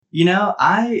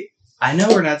I know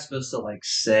we're not supposed to like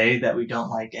say that we don't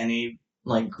like any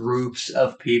like groups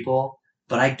of people,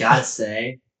 but I gotta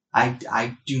say,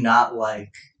 I do not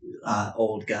like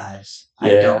old guys. Yeah.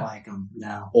 I don't like them.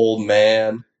 No. Old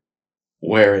man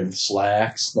wearing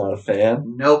slacks, not a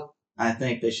fan. Nope. I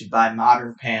think they should buy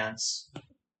modern pants,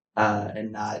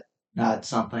 and not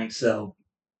something so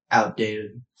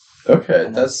outdated. Okay,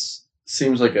 And that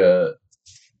seems like a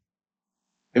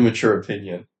immature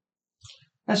opinion.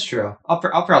 that's true. I'll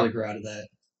probably grow out of that.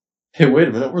 Hey, wait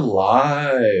a minute, we're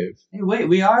live. Hey, wait,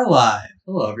 we are live.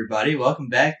 Hello, everybody. Welcome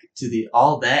back to the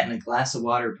All That in a Glass of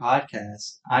Water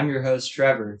podcast. I'm your host,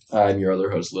 Trevor. I'm your other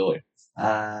host, Lily.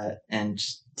 And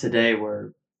today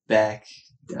we're back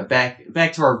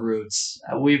to our roots.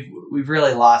 We've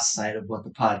really lost sight of what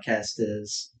the podcast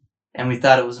is, and we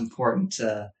thought it was important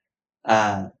to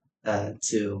go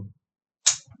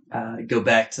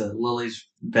back to Lily's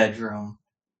bedroom.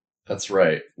 That's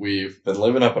right. We've been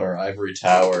living up in our ivory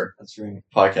tower. That's right.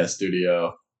 Podcast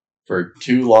studio for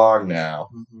too long now,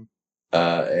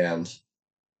 and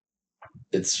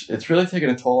it's really taken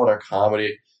a toll on our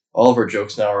comedy. All of our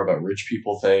jokes now are about rich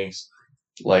people things,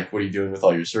 like what are you doing with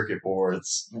all your circuit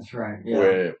boards? That's right.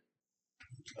 Yeah.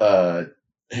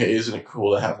 Hey, isn't it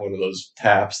cool to have one of those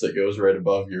taps that goes right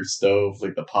above your stove,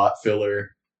 like the pot filler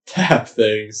tap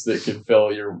things that can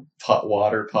fill your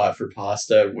water pot for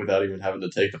pasta without even having to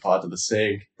take the pot to the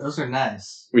sink? Those are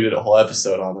nice. We did a whole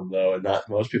episode on them though, and not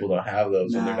most people don't have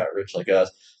those when they're not rich like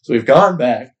us. So we've gone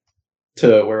back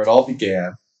to where it all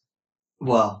began.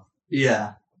 Well,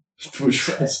 yeah. Which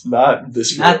was not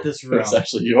this room. Not this room. It's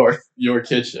actually your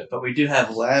kitchen. But we do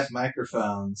have lav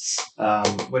microphones,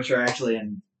 which are actually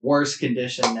in worse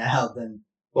condition now than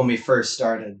when we first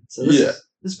started. So this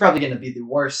is probably going to be the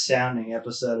worst sounding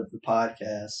episode of the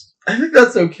podcast. I think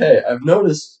that's okay. I've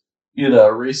noticed,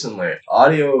 recently,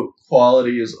 audio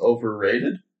quality is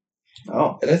overrated.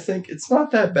 Oh. And I think it's not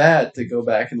that bad to go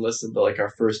back and listen to, like, our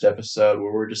first episode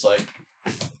where we're just like,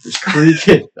 there's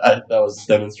creaking. That was a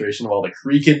demonstration of all the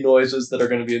creaking noises that are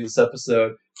going to be in this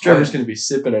episode. Trevor's going to be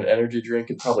sipping an energy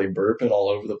drink and probably burping all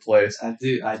over the place. I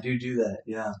do that,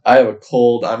 yeah. I have a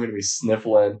cold. I'm going to be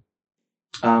sniffling.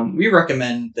 We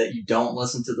recommend that you don't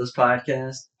listen to this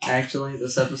podcast, actually,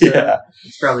 this episode. Yeah.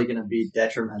 It's probably going to be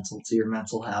detrimental to your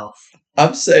mental health.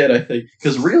 I'm saying, I think,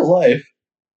 because real life,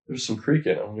 there's some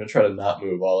creaking. I'm going to try to not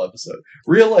move all episode.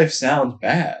 Real life sounds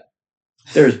bad.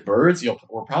 There's birds.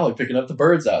 We're probably picking up the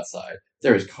birds outside.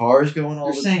 There's cars going all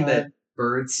the time. You're saying that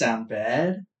birds sound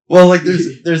bad? Well, like,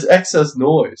 there's excess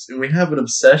noise. And we have an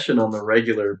obsession on the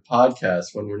regular podcast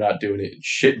when we're not doing it in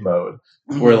shit mode.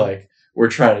 Mm-hmm. We're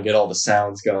trying to get all the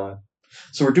sounds gone.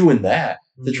 So we're doing that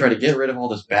to try to get rid of all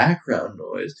this background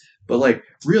noise. But, like,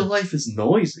 real life is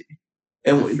noisy.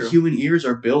 And human ears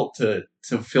are built to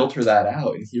filter that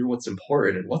out and hear what's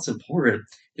important. And what's important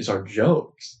is our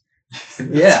jokes.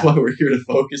 That's why we're here to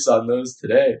focus on those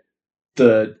today.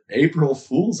 The April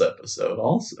Fool's episode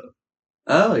also.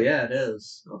 Oh, yeah, it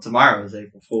is. Well, tomorrow is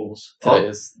April Fool's. Today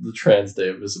is the Trans Day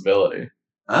of Visibility.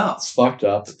 Oh. It's fucked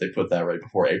up that they put that right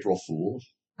before April Fool's.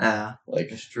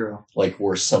 It's true. Like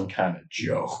we're some kind of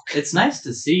joke. It's nice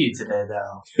to see you today,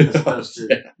 though, as opposed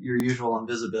to your usual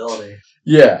invisibility.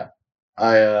 Yeah.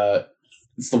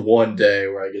 It's the one day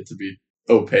where I get to be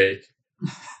opaque,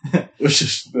 which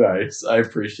is nice. I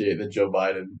appreciate that Joe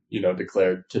Biden,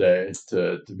 declared today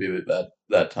to be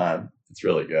that time. It's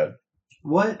really good.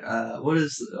 What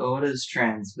is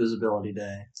Trans Visibility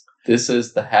Day? This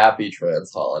is the happy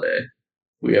trans holiday.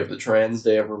 We have the Trans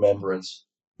Day of Remembrance,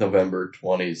 November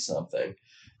 20-something,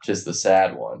 which is the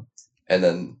sad one. And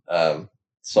then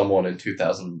someone in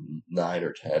 2009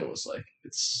 or 10 was like,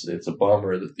 it's a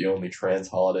bummer that the only trans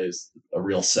holiday is a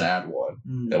real sad one.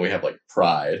 Then we have, like,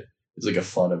 Pride. It's like a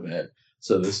fun event.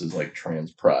 So this is like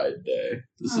Trans Pride Day.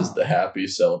 This is the happy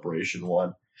celebration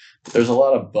one. There's a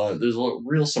lot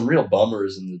of some real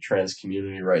bummers in the trans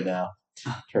community right now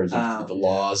in terms of the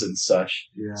laws and such.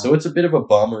 Yeah. So it's a bit of a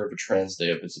bummer of a Trans Day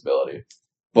of Visibility.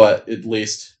 But at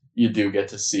least you do get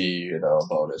to see, a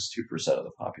bonus 2% of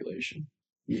the population.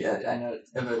 Yeah, I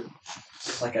know.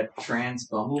 Like a trans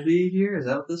bumblebee here? Is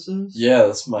that what this is? Yeah,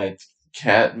 that's my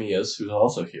cat, Mia's, who's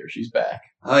also here. She's back.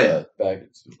 Oh, yeah. Back.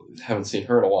 Haven't seen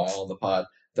her in a while on the pod.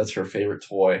 That's her favorite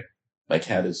toy. My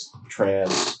cat is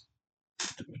trans.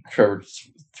 Trevor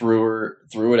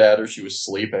threw it at her. She was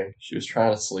sleeping. She was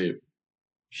trying to sleep.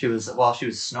 She was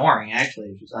snoring,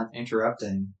 actually. She was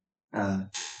interrupting.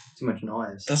 Too much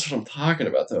noise. That's what I'm talking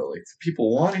about, though. Like,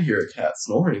 people want to hear a cat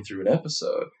snoring through an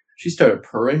episode. She started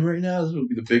purring right now. This would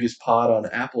be the biggest pod on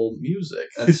Apple Music.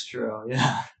 That's true,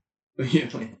 yeah.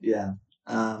 Yeah.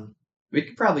 We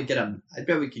could probably get a. I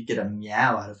bet we could get a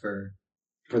meow out of her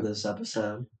for this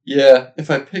episode. Yeah,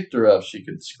 if I picked her up, she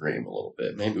could scream a little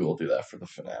bit. Maybe we'll do that for the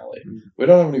finale. We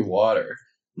don't have any water.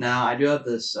 No, I do have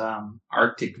this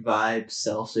Arctic Vibe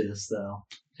Celsius though.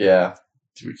 Yeah,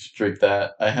 we should drink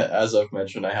that. As I've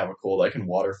mentioned, I have a cold. I can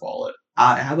waterfall it.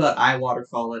 How about I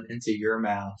waterfall it into your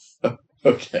mouth?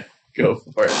 Okay, go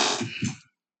for it.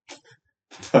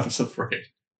 I was afraid.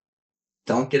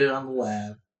 Don't get it on the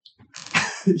lab.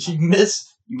 You missed.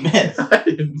 I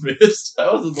missed.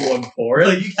 I wasn't the one for it.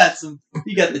 Oh, you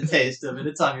got the taste of it.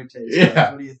 It's on your taste.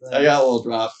 Yeah. What do you think? I got a little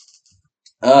drop.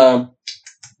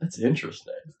 That's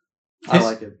interesting. I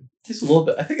like it. Tastes a little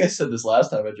bit. I think I said this last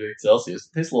time I drank Celsius.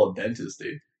 It tastes a little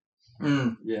dentisty.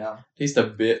 Yeah. Tastes a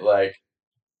bit like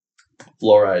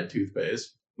fluoride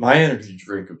toothpaste. My energy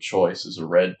drink of choice is a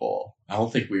Red Bull. I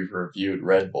don't think we've reviewed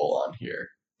Red Bull on here.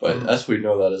 But as we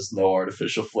know, that is no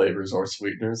artificial flavors or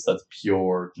sweeteners. That's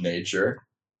pure nature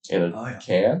in a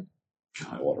can.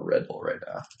 God, I want a Red Bull right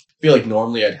now. I feel like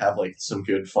normally I'd have like some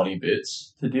good funny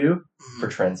bits to do for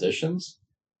transitions.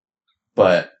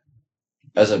 But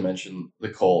as I mentioned, the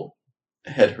cold,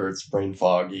 head hurts, brain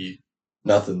foggy.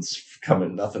 Nothing's going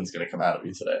to come out of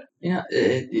me today. Yeah,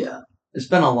 it's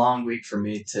been a long week for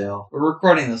me too. We're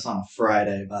recording this on a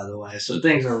Friday, by the way, so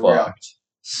things are real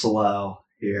slow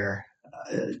here.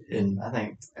 In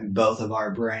both of our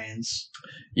brains.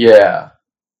 Yeah.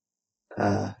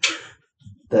 The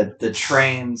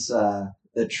trains are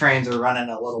running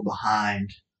a little behind.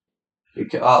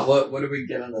 What are we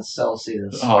giving the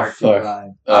Celsius Arctic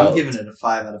Vibe? I'm giving it a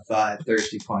 5 out of 5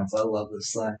 thirsty points. I love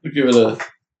this thing. We'll give it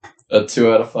a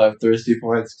 2 out of 5 thirsty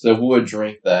points because I would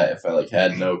drink that if I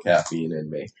had no caffeine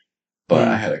in me, but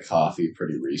I had a coffee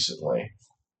pretty recently.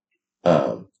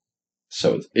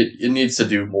 So it needs to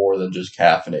do more than just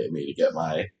caffeinate me to get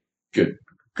my good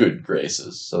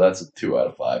graces. So that's a 2 out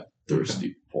of 5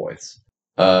 thirsty points.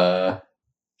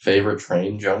 Favorite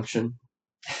train junction?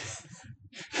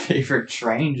 Favorite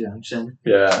train junction?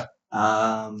 Yeah.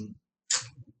 I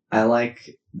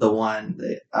like the one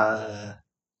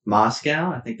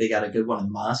Moscow. I think they got a good one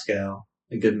in Moscow.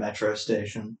 A good metro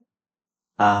station.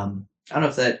 I don't know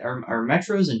if that are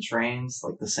metros and trains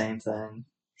like the same thing.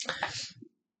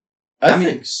 I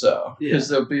think so. Because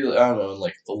there'll be, I don't know,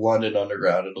 like the London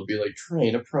Underground, it'll be like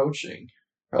train approaching.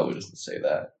 Probably doesn't say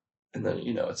that. And then,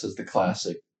 it says the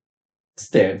classic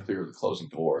stand clear of the closing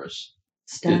doors.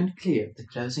 Stand clear of the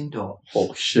closing doors.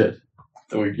 Holy shit.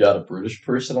 We've got a British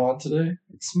person on today?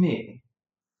 It's me.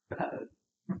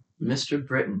 Mr.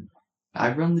 Britain.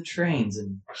 I run the trains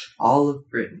in all of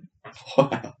Britain.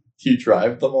 Wow. Do you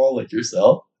drive them all like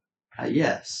yourself?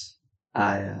 Yes.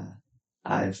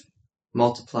 I've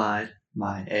multiplied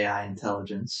my AI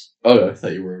intelligence. Oh, I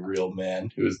thought you were a real man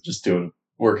who was just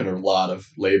working a lot of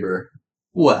labor.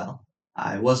 Well,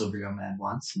 I was a real man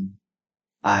once, and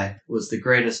I was the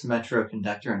greatest metro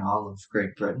conductor in all of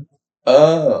Great Britain.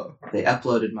 Oh. They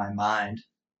uploaded my mind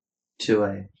to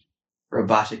a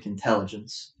robotic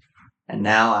intelligence, and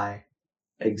now I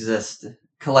exist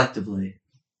collectively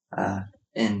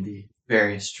in the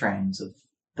various trains of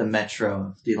the metro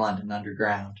of the London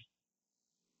Underground.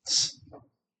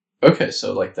 Okay,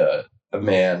 so like a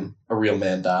real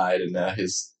man died, and now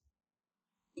his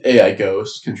AI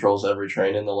ghost controls every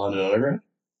train in the London Underground?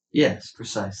 Yes,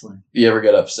 precisely. Do you ever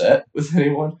get upset with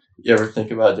anyone? You ever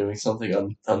think about doing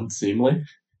something unseemly?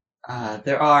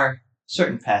 There are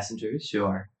certain passengers who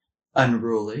are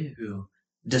unruly, who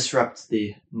disrupt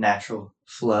the natural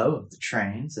flow of the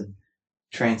trains, and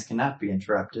trains cannot be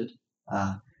interrupted.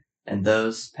 And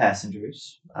those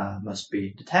passengers must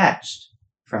be detached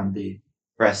from the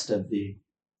rest of the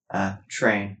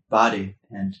train body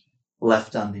and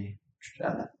left on the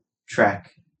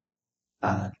track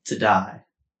to die.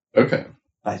 Okay.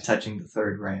 By touching the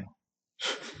third rail.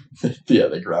 Yeah,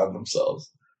 they ground themselves.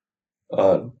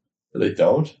 They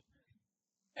don't?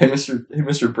 Hey,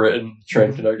 Mr. Britain,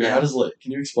 train conductor, yeah.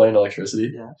 Can you explain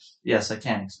electricity? Yes, I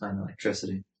can explain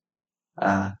electricity.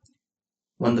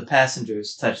 When the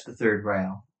passengers touch the third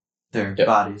rail, their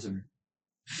bodies are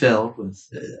filled with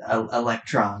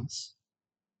electrons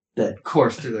that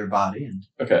course through their body and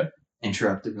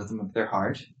interrupt the rhythm of their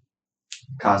heart,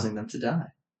 causing them to die.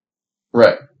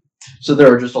 Right. So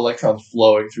there are just electrons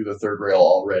flowing through the third rail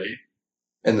already,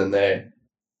 and then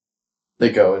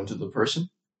they go into the person?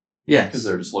 Yes. Because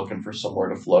they're just looking for somewhere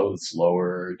to flow that's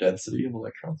lower density of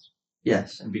electrons?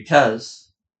 Yes, and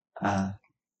because the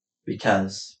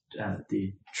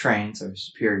trains are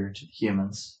superior to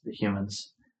the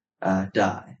humans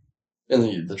die.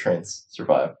 And the trains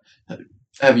survive.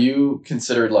 Have you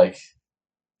considered,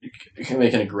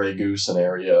 making a Grey Goo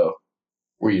scenario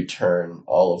where you turn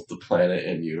all of the planet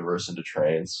and universe into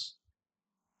trains.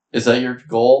 Is that your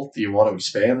goal? Do you want to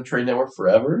expand the train network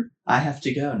forever? I have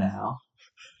to go now.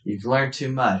 You've learned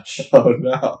too much. Oh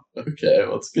no. Okay,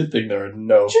 well, it's a good thing there are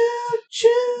no...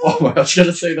 Choo-choo! Oh, I was going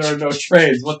to say there are no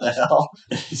trains. What the hell?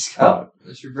 He's gone.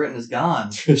 Mr. Britton is gone.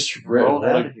 Mr. Britton. Rolled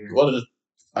out of here.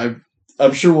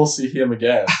 I'm sure we'll see him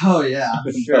again. Oh, yeah.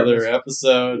 Another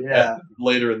episode. Yeah.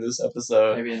 Later in this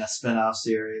episode. Maybe in a spin-off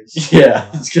series. Yeah.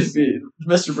 It's going to be...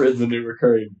 Mr. Britton's a new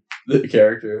recurring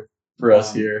character for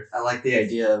us here. I like the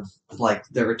idea of like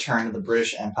the return of the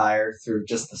British Empire through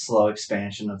just the slow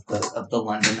expansion of the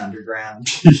London Underground.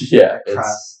 Yeah.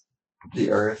 Across the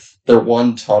earth. The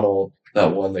one tunnel,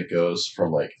 that one that goes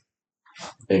from like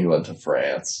England to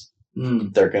France,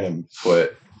 they're going to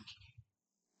put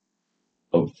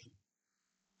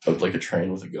like a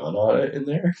train with a gun on it in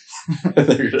there. And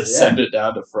they're going to send it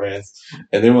down to France,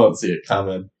 and they won't see it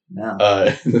coming. No.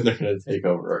 And then they're going to take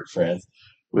over France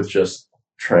with just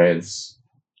trains.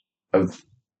 I've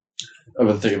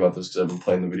been thinking about this because I've been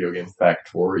playing the video game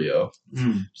Factorio.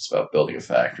 It's about building a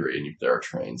factory, and there are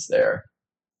trains there.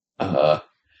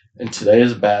 And today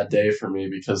is a bad day for me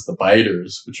because the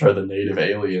biters, which are the native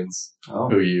aliens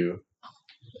who you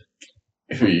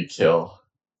kill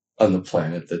on the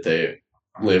planet that they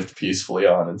lived peacefully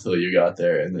on until you got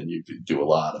there, and then you could do a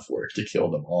lot of work to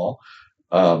kill them all.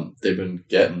 They've been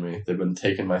getting me. They've been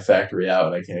taking my factory out,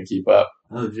 and I can't keep up.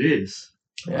 Oh, jeez.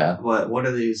 Yeah. What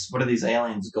are these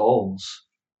aliens' goals?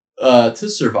 To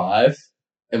survive,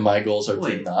 and my goals are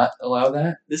to not allow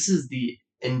that. This is the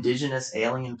indigenous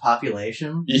alien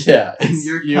population? Yeah. And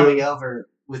you're coming over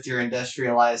with your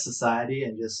industrialized society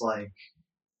and just like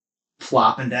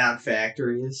plopping down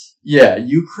factories? Yeah,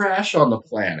 you crash on the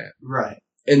planet. Right.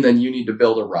 And then you need to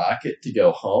build a rocket to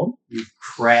go home? You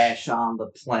crash on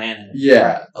the planet.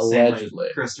 Yeah, right. allegedly.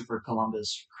 Like Christopher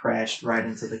Columbus crashed right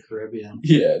into the Caribbean.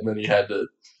 Yeah, and then he had to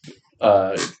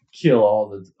kill all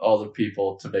the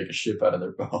people to make a ship out of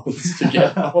their bones to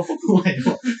get home.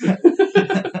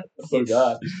 Oh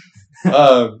God.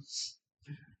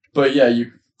 But yeah,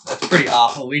 that's pretty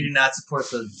awful. We do not support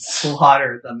the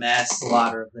mass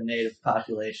slaughter of the native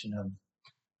population of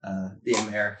the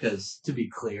Americas, to be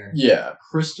clear. Yeah,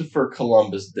 Christopher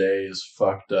Columbus Day is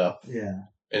fucked up. Yeah.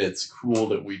 And it's cool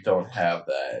that we don't have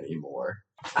that anymore.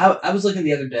 I was looking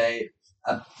the other day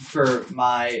for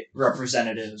my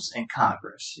representatives in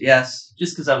Congress. Yes,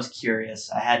 just because I was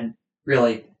curious. I hadn't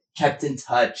really kept in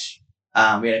touch.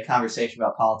 We had a conversation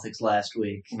about politics last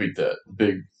week. We did.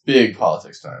 Big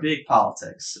politics time. Big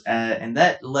politics. And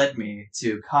that led me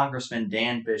to Congressman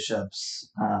Dan Bishop's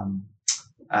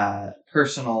not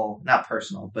personal,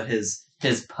 but his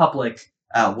public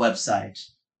website,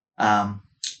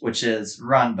 which is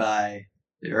run by,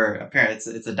 or apparently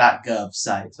it's a .gov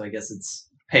site, so I guess it's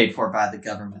paid for by the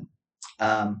government.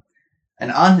 And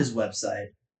on his website,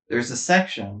 there's a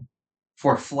section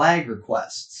for flag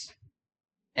requests.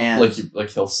 And like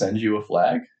he'll send you a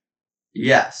flag?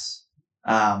 Yes.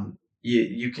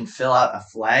 You can fill out a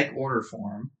flag order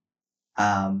form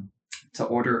to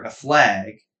order a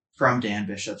flag from Dan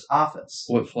Bishop's office.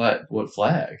 What flag?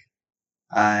 The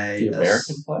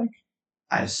American flag?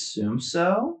 I assume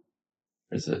so.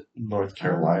 Or is it North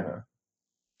Carolina?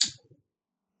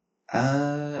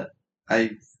 It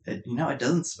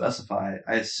doesn't specify.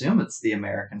 I assume it's the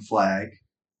American flag.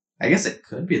 I guess it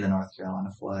could be the North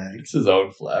Carolina flag. It's his own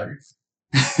flag.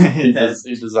 He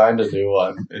designed a new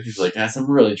one, and he's like, guys, I'm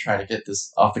really trying to get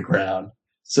this off the ground.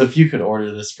 So if you could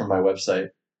order this from my website,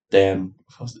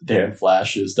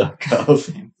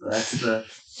 danflashes.gov.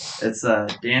 It's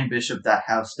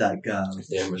danbishop.house.gov.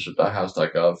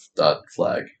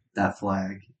 danbishop.house.gov.flag. That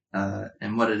flag.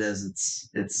 And what it is,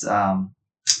 it's a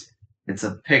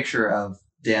picture of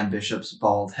Dan Bishop's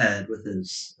bald head with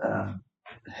his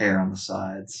hair on the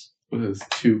sides. With his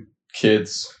two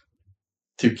kids.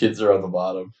 Two kids are on the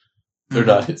bottom. They're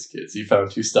not his kids. He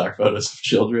found two stock photos of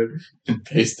children and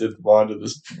pasted them onto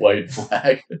this white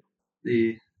flag.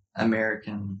 The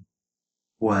American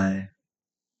way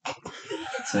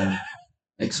to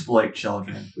exploit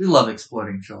children. We love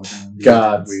exploiting children.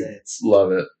 God, we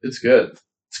love it. It's good.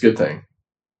 It's a good thing.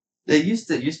 It used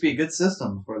to be a good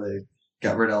system before they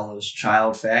got rid of all those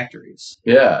child factories.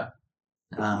 Yeah.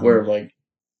 Where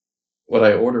when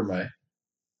I order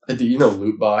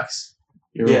Loot Box?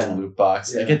 You remember Loot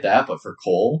Box? Yeah. I get that, but for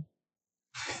coal.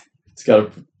 It's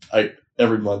got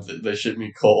every month they ship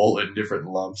me coal in different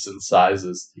lumps and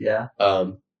sizes. Yeah.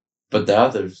 But now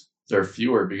there are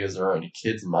fewer because there aren't any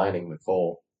kids mining the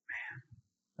coal. Man,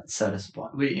 that's so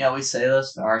disappointing. We say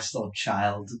this, there are still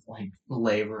child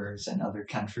laborers in other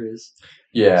countries.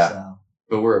 Yeah. So.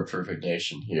 but we're a perfect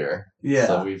nation here. Yeah.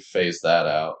 So we've phased that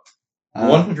out.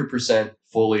 100%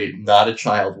 fully not a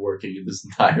child working in this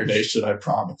entire nation, I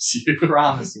promise you.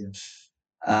 Promise you.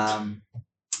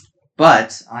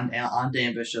 But on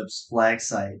Dan Bishop's flag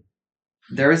site,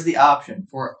 there is the option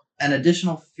for an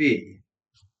additional fee.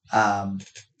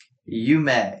 You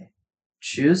may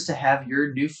choose to have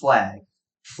your new flag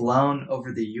flown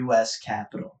over the U.S.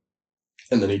 Capitol.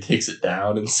 And then he takes it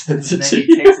down and sends it to you.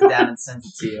 And then he takes it down and sends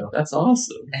it to you. That's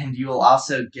awesome. And you will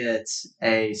also get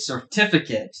a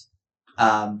certificate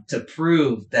to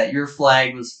prove that your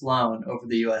flag was flown over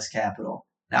the U.S. Capitol.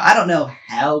 Now, I don't know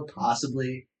how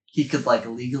possibly he could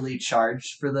legally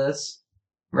charge for this,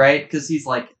 right? Because he's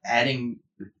adding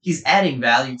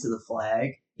value to the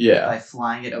flag by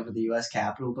flying it over the U.S.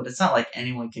 Capitol. But it's not like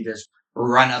anyone can just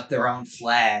run up their own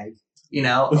flag,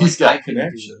 Well, he's got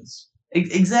connections.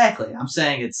 Exactly. I'm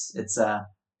saying it's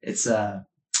what's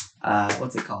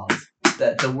it called?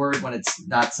 The word when it's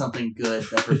not something good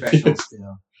that professionals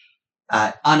do.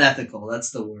 Unethical.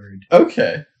 That's the word.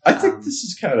 Okay. I think this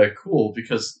is kind of cool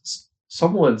because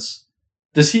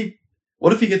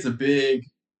what if he gets a big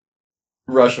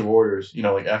rush of orders,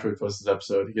 after we post this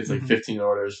episode, he gets 15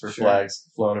 orders for flags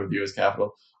flown over the U.S.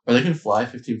 Capitol. Are they going to fly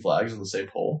 15 flags on the same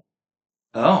pole?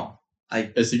 Oh.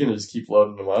 Is he going to just keep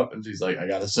loading them up? And he's like, I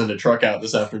got to send a truck out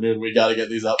this afternoon. We got to get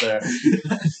these up there.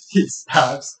 He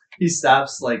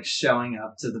stops showing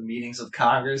up to the meetings of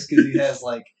Congress because he has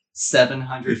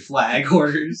 700 flag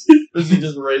orders. Is he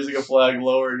just raising a flag,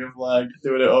 lowering a flag,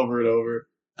 doing it over and over?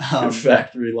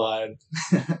 Factory line.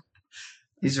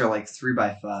 These are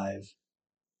 3x5.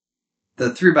 The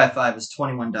 3x5 is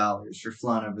 $21 for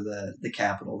flown over the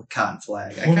Capitol, the cotton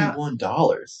flag.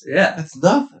 $21? Yeah. That's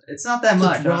nothing. It's not that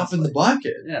much. Drop in the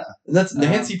bucket. Yeah. And that's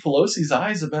Nancy Pelosi's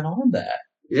eyes have been on that.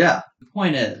 Yeah. The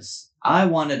point is, I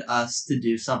wanted us to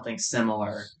do something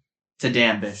similar to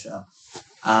Dan Bishop,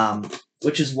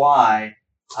 which is why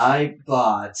I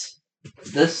bought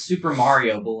this Super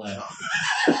Mario balloon.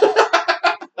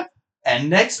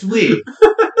 And next week,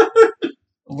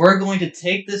 we're going to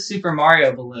take this Super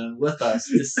Mario balloon with us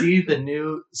to see the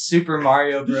new Super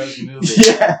Mario Bros. Movie.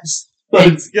 Yes!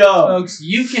 Let's go! Folks,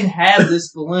 you can have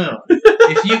this balloon.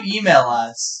 If you email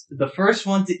us, the first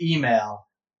one to email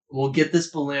will get this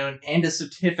balloon and a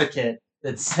certificate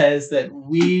that says that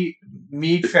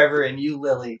me, Trevor, and you,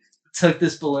 Lily, took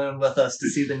this balloon with us to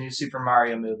see the new Super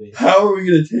Mario movie. How are we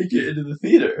going to take it into the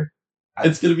theater?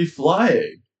 It's going to be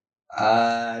flying.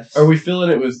 Are we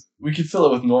filling it with... We could fill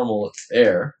it with normal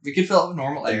air. We could fill it with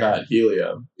normal air. And not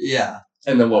helium. Yeah.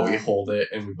 And then we hold it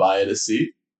and we buy it a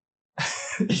seat?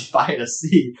 Buy it a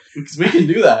seat. Because we can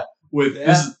do that.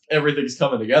 Everything's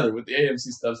coming together. With the AMC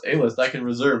Stubbs A-List, I can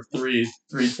reserve three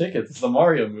tickets to the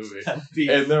Mario movie.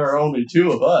 And there are only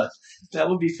 2 of us. That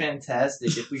would be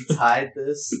fantastic if we tied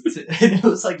this and it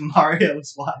was like Mario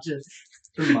was watching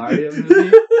the Mario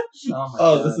movie. Oh my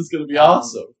God. This is going to be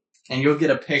awesome. And you'll get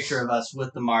a picture of us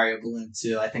with the Mario balloon,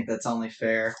 too. I think that's only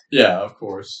fair. Yeah, of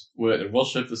course. We'll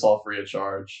ship this all free of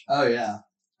charge. Oh, yeah.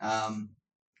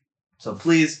 So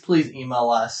please email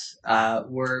us.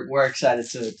 We're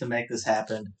excited to make this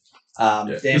happen.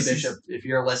 Dan Bishop, if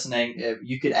you're listening, if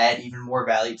you could add even more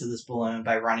value to this balloon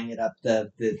by running it up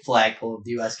the flagpole of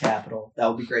the U.S. Capitol. That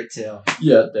would be great, too.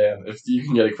 Yeah, Dan. If you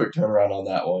can get a quick turnaround on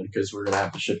that one, because we're going to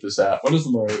have to ship this out. When does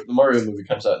the Mario movie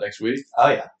comes out next week? Oh,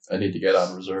 yeah. I need to get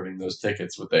on reserving those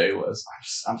tickets with the A-List.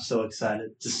 I'm so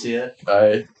excited to see it.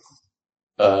 I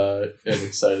am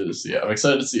excited to see it. I'm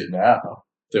excited to see it now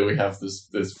that we have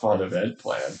this fun event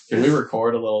planned. Can we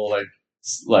record a little,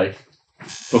 like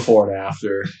before and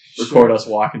after? Record us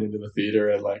walking into the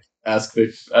theater and ask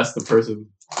the person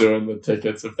doing the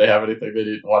tickets if they have anything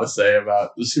they want to say about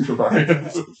the Super Mario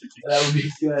movie. That would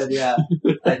be good, yeah.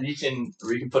 And we can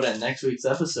put it in next week's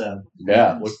episode.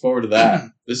 Yeah, look forward to that.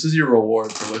 This is your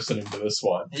reward for listening to this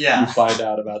one. Yeah. You find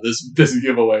out about this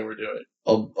giveaway we're doing.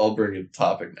 I'll bring in the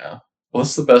topic now.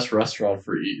 What's the best restaurant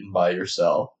for eating by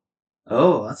yourself?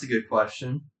 Oh, that's a good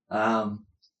question.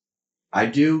 I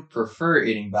do prefer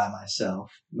eating by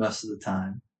myself most of the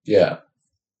time. Yeah.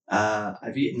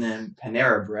 I've eaten in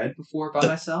Panera Bread before by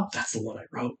myself. That's the one I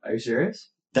wrote. Are you serious?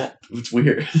 It's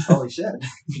weird. Holy shit.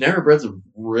 Panera Bread's a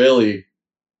really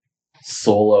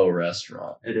solo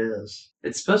restaurant. It is.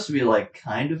 It's supposed to be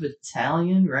kind of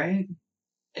Italian, right?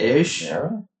 Ish.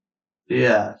 Panera?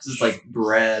 Yeah, because it's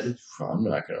bread. I'm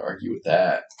not going to argue with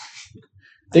that.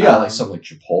 They got some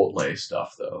Chipotle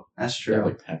stuff though. That's true. They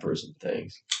have peppers and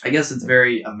things. I guess it's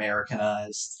very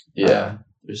Americanized. Yeah.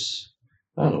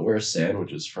 I don't know where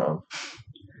Sandwich is from.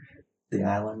 The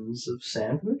islands of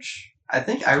Sandwich? I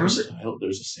think I remember.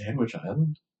 There's a Sandwich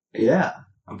Island? Yeah.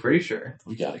 I'm pretty sure.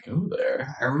 We gotta go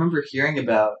there. I remember hearing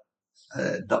about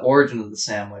the origin of the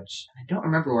sandwich. I don't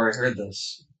remember where I heard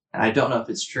this, and I don't know if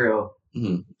it's true.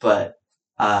 Mm-hmm. But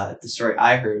the story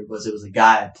I heard was it was a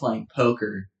guy playing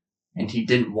poker, and he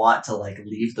didn't want to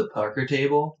leave the poker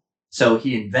table, so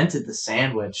he invented the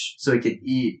sandwich so he could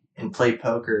eat and play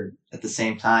poker at the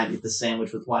same time. Eat the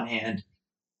sandwich with one hand,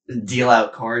 deal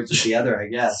out cards with the other. I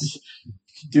guess. You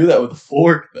could do that with a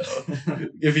fork though.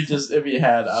 if he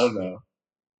had, I don't know,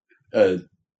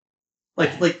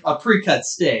 like a pre-cut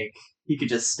steak, he could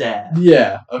just stab.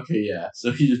 Yeah. Okay. Yeah.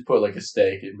 So he just put a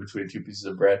steak in between two pieces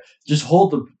of bread. Just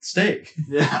hold the steak.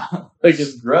 Yeah.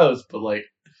 It's gross, but if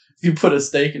you put a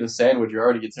steak in a sandwich,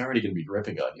 it's already gonna be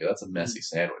dripping on you. That's a messy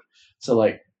sandwich. So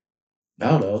I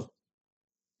don't know.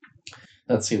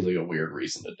 That seems like a weird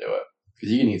reason to do it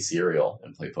because you can eat cereal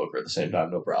and play poker at the same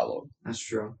time, no problem. That's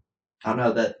true. I don't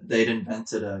know that they'd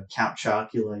invented a Count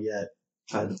Chocula yet.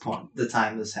 By the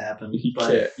time this happened, you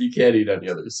can't eat any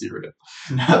other cereal.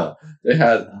 No, they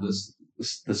had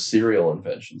the cereal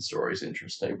invention story is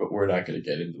interesting, but we're not going to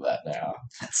get into that now.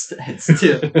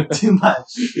 It's too much.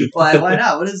 Why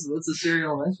not? What's the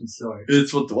cereal invention story?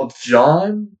 It's what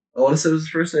John, I want to say was his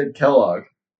first name, Kellogg,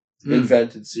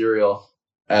 invented cereal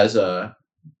as a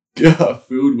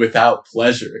food without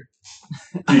pleasure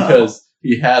because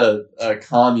he had a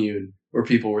commune where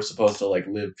people were supposed to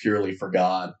live purely for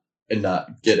God and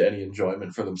not get any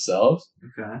enjoyment for themselves.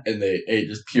 Okay. And they ate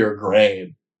just pure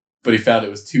grain, but he found it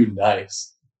was too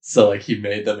nice. So he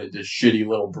made them into shitty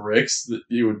little bricks that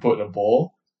you would put in a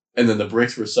bowl. And then the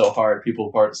bricks were so hard,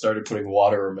 people started putting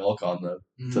water or milk on them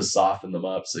to soften them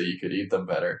up so you could eat them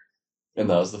better. And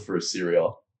that was the first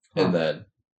cereal. Huh. And then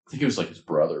I think it was his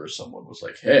brother or someone was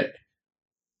like, hey,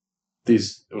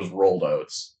 it was rolled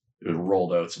oats. It was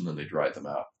rolled oats and then they dried them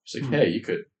out. It's hey, you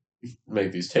could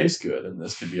make these taste good and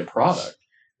this could be a product.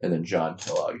 And then John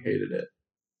Kellogg hated it.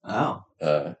 Oh.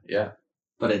 Yeah.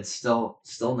 But it's still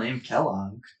named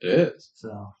Kellogg. It is.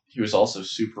 So he was also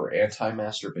super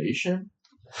anti-masturbation.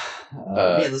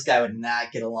 This guy would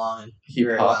not get along. He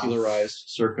popularized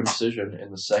circumcision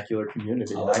in the secular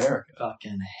community in America. I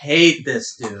fucking hate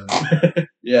this dude.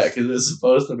 Yeah, because it's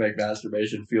supposed to make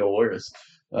masturbation feel worse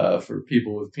for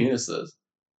people with penises.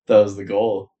 That was the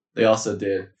goal. They also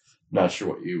did, not sure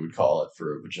what you would call it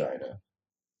for a vagina.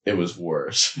 It was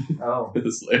worse. Oh.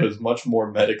 It was much more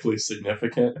medically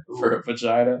significant for a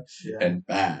vagina and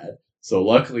bad. So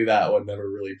luckily that one never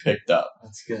really picked up.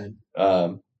 That's good.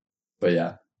 But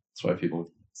yeah, that's why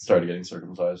people started getting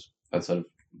circumcised outside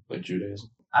of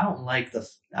Judaism. I don't like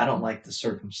the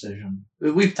circumcision.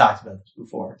 We've talked about this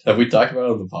before. Have we talked about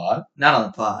it on the pod? Not on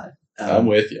the pod. I'm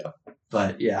with you.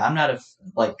 But yeah, I'm not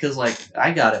because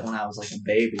I got it when I was a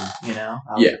baby, I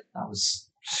was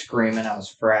screaming, I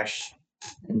was fresh,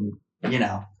 and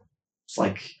it's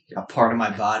a part of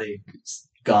my body. It's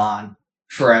gone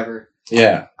forever.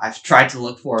 Yeah. I've tried to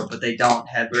look for it, but they don't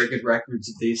have very good records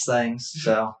of these things,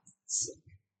 so.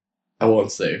 I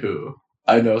won't say who.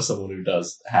 I know someone who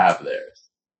does have theirs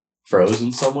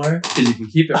frozen somewhere because you can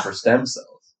keep it for stem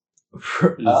cells.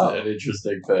 It's an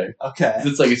interesting thing. Okay.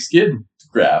 It's like a skin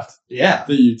graft. Yeah.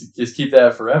 That you just keep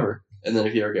that forever. And then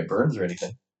if you ever get burns or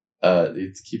anything,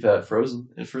 you keep that frozen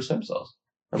for stem cells.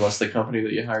 Unless the company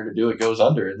that you hire to do it goes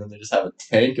under, and then they just have a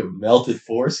tank of melted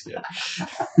foreskin.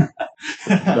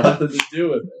 Nothing to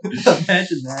do with it.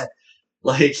 Imagine that.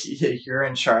 You're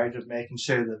in charge of making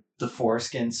sure that the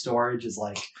foreskin storage is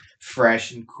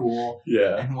fresh and cool.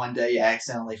 Yeah. And one day you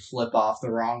accidentally flip off the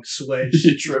wrong switch.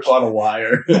 You trip on a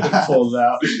wire and it pulls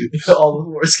out. All the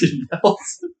foreskin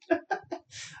melts.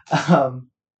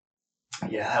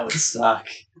 Yeah, that would suck.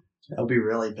 That would be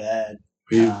really bad.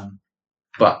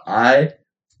 But I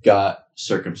got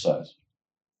circumcised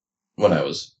when I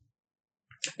was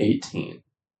 18.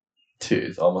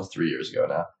 Almost 3 years ago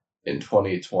now. In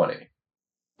 2020.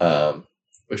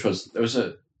 Which was,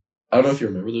 I don't know if you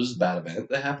remember, there was a bad event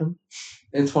that happened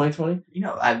in 2020.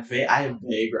 I have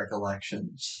vague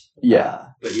recollections. Yeah.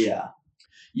 But yeah.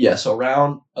 Yeah, so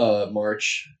around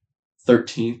March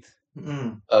 13th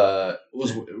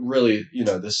was really,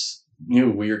 this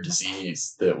new weird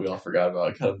disease that we all forgot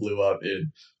about. It kind of blew up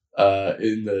in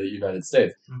the United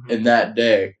States. Mm-hmm. And that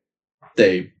day,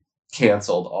 they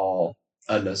canceled all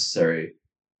unnecessary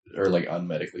or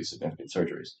unmedically significant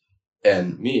surgeries.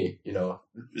 And me,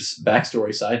 just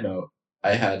backstory side note,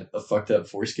 I had a fucked up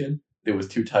foreskin. It was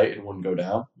too tight and wouldn't go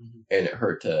down, and it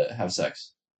hurt to have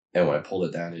sex. And when I pulled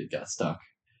it down, it got stuck,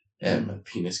 and my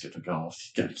penis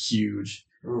got huge.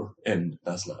 Ooh. And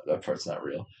that part's not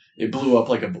real. It blew up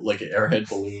like an airhead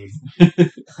balloon.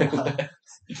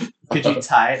 Could you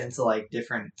tie it into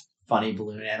different funny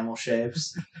balloon animal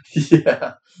shapes.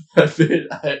 Yeah.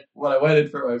 When I went in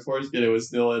for my foreskin, it was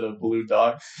still in a balloon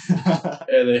dog.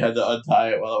 And they had to untie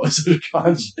it while I was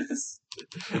unconscious.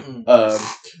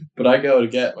 But I go to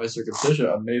get my circumcision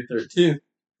on May 13th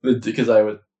because I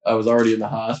was already in the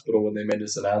hospital when they made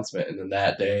this announcement, and then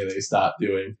that day they stopped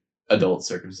doing adult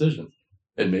circumcision.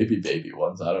 And maybe baby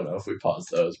ones. I don't know if we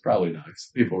paused those. Probably not,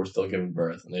 because people were still giving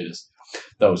birth, and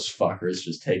those fuckers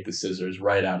just take the scissors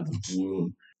right out of the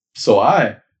womb. So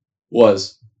I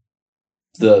was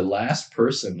the last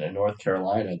person in North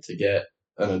Carolina to get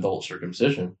an adult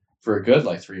circumcision for a good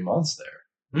 3 months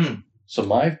there. So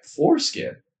my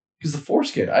foreskin, because the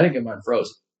foreskin, I didn't get mine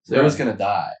frozen. So it was going to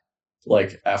die,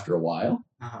 after a while,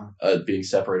 being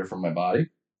separated from my body.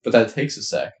 But that takes a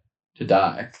sec to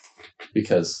die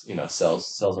because,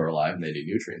 cells are alive and they need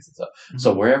nutrients and stuff. Mm-hmm.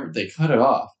 So wherever they cut it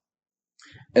off.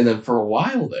 And then for a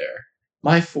while there,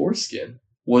 my foreskin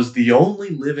was the only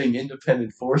living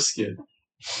independent foreskin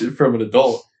from an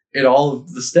adult in all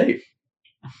of the state.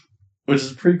 Which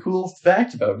is a pretty cool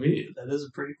fact about me. That is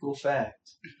a pretty cool fact.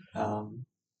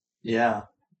 Yeah.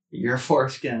 Your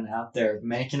foreskin out there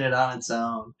making it on its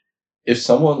own. If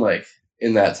someone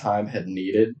in that time had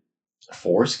needed a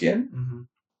foreskin,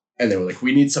 and they were like,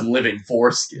 we need some living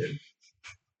foreskin.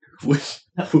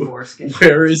 Foreskin.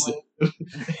 Where is it?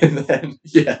 And then,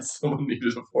 someone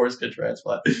needed a foreskin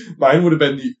transplant. Mine would have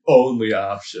been the only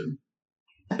option.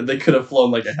 And they could have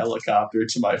flown a helicopter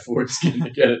to my foreskin to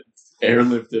get it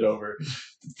airlifted over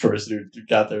the person who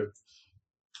got their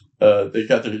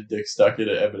dick stuck in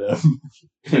an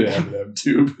M&M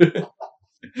tube.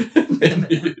 They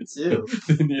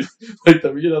need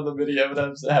the mini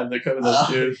M&Ms that have the come in those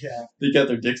tubes. Yeah. They got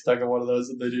their dick stuck in one of those,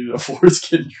 and they needed a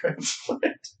foreskin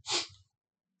transplant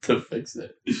to fix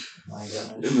it. My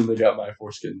goodness. And then they got my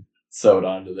foreskin sewed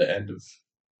onto the end of.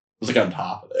 It was on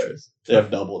top of theirs. They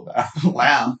have double it now.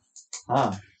 Wow.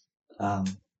 Huh.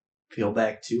 Peel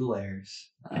back 2 layers.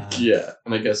 Yeah,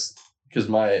 and I guess because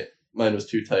mine was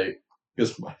too tight.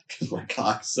 Because my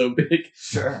cock's so big.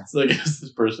 Sure. So I guess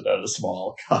this person had a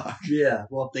small cock. Yeah.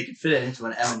 Well, if they could fit it into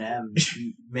an M&M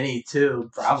mini too,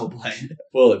 probably.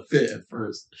 Well, it fit at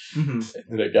first. Mm-hmm.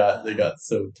 And they got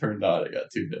so turned on, it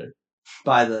got too big.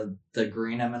 By the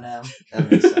green M&M? That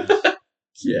makes sense.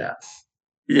 Yeah.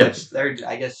 Yeah.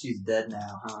 I guess she's dead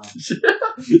now, huh?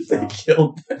 They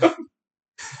killed them.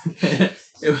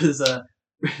 It was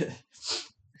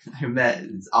I met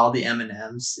all the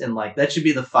M&Ms, and that should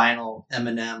be the final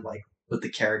M&M, with the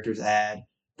characters ad.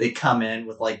 They come in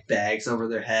with bags over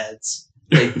their heads.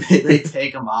 They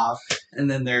take them off,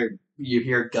 and then you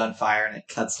hear gunfire, and it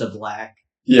cuts to black.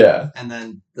 Yeah, and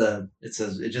then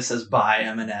it just says "Buy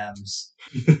M&Ms."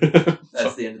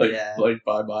 That's the end of the ad.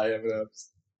 Buy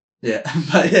M&Ms. Yeah,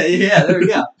 but yeah, there we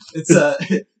go.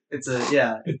 It's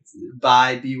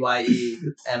buy BYE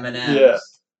M&Ms.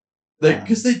 Yeah,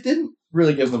 because they didn't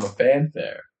really give them a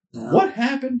fanfare. No. What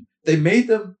happened? They made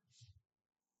them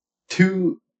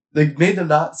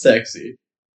not sexy.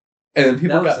 And then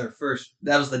people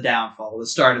that was the downfall, the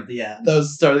start of the end. That was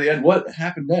the start of the end. What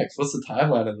happened next? What's the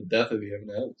timeline of the death of the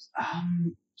M&Ms?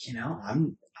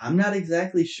 I'm not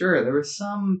exactly sure. There was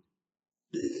some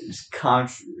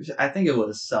I think it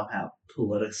was somehow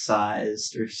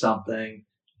politicized or something.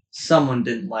 Someone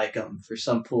didn't like them for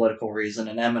some political reason,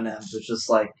 and M&M's was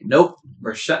just nope,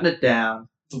 we're shutting it down.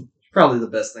 Probably the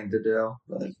best thing to do,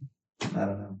 but I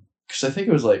don't know. Because I think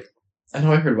it was I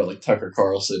know I heard about Tucker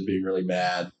Carlson being really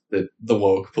mad that the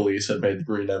woke police had made the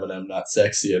green M&M not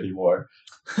sexy anymore.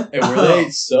 And were they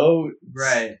so...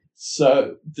 Right.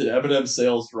 So the M&M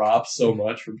sales dropped so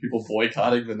much from people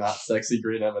boycotting the not sexy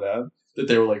green M&M that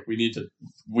they were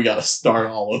we gotta start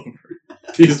all over.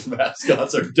 These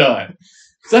mascots are done.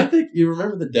 Because I think you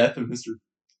remember the death of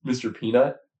Mr.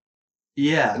 Peanut?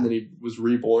 Yeah. And then he was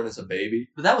reborn as a baby.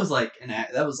 But that was a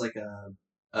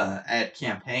ad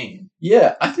campaign.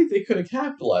 Yeah, I think they could have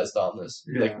capitalized on this.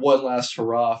 Yeah. One last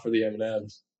hurrah for the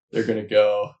M&Ms. They're gonna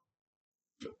go.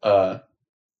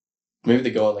 Maybe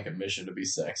they go on a mission to be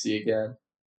sexy again.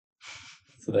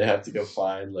 So they have to go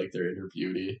find their inner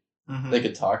beauty. Mm-hmm. They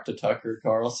could talk to Tucker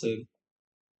Carlson.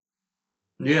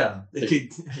 Yeah, they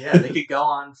could go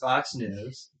on Fox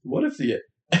News. What if the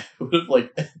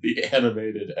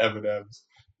animated M&Ms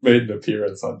made an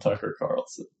appearance on Tucker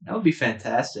Carlson? That would be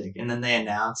fantastic. And then they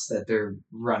announced that they're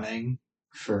running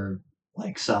for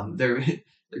they're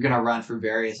gonna run for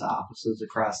various offices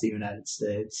across the United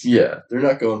States. Yeah, they're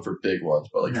not going for big ones,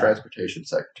 but transportation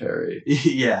secretary.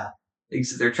 Yeah,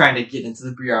 they're trying to get into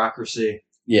the bureaucracy.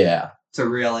 Yeah, to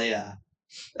really.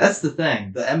 That's the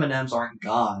thing. The M&Ms aren't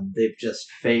gone. They've just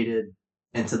faded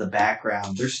into the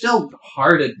background. They're still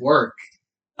hard at work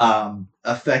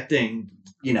affecting,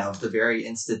 the very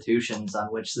institutions on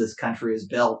which this country is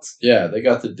built. Yeah, they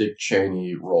got the Dick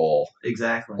Cheney role.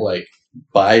 Exactly. Like,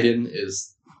 Biden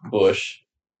is Bush.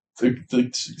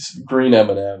 The green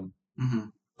M&M,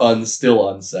 still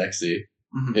unsexy,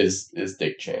 is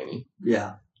Dick Cheney.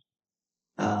 Yeah.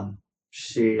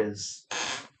 She is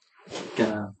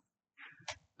gonna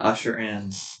usher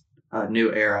in a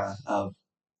new era of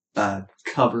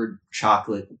covered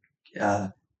chocolate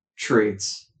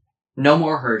treats. No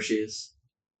more Hershey's.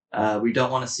 We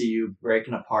don't want to see you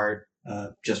breaking apart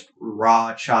just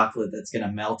raw chocolate that's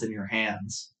gonna melt in your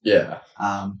hands. Yeah.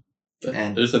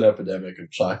 And there's an epidemic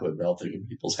of chocolate melting in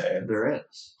people's hands. There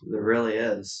is. There really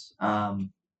is.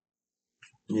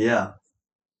 Yeah.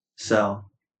 So,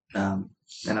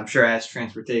 and I'm sure as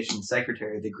Transportation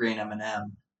Secretary, the green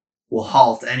M&M will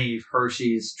halt any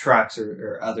Hershey's trucks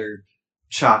or other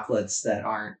chocolates that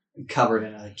aren't covered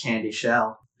in a candy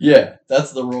shell. Yeah,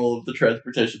 that's the role of the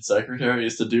Transportation Secretary,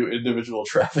 is to do individual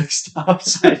traffic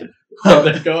stops. And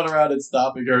they're going around and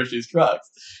stopping Hershey's trucks.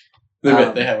 They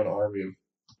have an army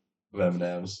of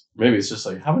M&Ms. Maybe it's just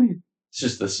like, how many? It's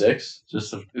just the 6?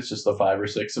 It's just the 5 or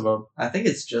 6 of them? I think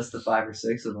it's just the 5 or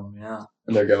 6 of them, yeah.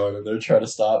 And they're going and they're trying to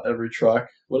stop every truck.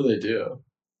 What do?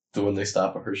 When they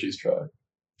stop a Hershey's truck?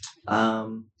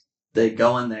 They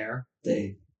go in there,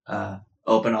 they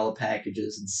open all the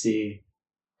packages and see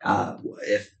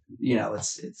if,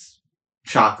 it's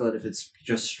chocolate, if it's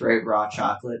just straight raw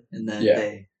chocolate. And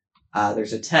then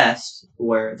there's a test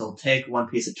where they'll take one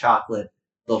piece of chocolate,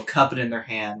 they'll cup it in their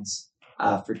hands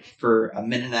for a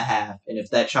minute and a half, and if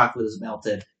that chocolate is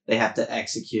melted, they have to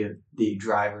execute the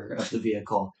driver of the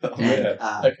vehicle. That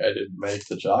guy didn't make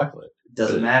the chocolate.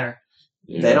 Doesn't matter.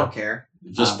 They don't care.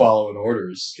 Just following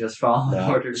orders. Just following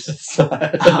orders.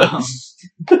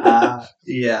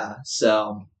 Yeah.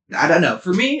 So I don't know.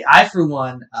 For me, I for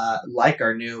one like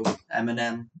our new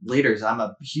M&M leaders. I'm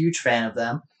a huge fan of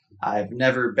them. I've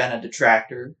never been a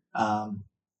detractor.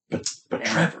 But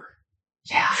Trevor.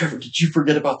 Yeah. Trevor, did you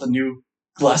forget about the new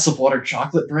glass of water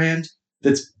chocolate brand?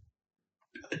 That's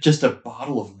just a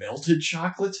bottle of melted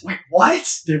chocolate? Wait, what?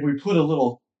 Did we put a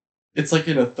little... It's like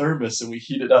in a thermos, and we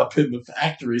heat it up in the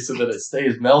factory so that it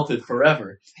stays melted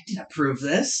forever. I didn't approve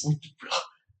this.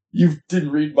 You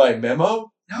didn't read my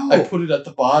memo? No. I put it at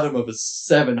the bottom of a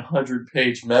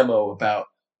 700-page memo about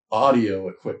audio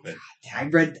equipment. I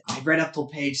read up till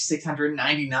page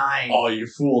 699. Oh, you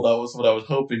fool. That was what I was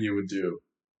hoping you would do.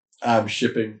 I'm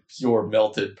shipping pure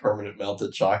permanent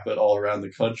melted chocolate all around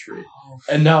the country. Oh.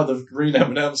 And now the green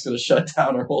M&M's going to shut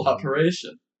down our whole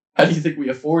operation. How do you think we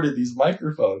afforded these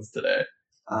microphones today?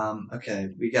 Okay,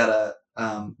 we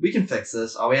can fix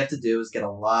this. All we have to do is get a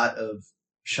lot of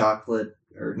chocolate,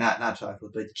 or not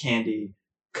chocolate, but candy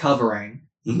covering,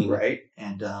 right?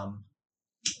 And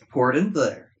pour it in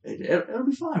there. It'll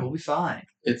be fine. We'll be fine.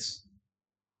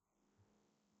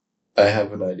 I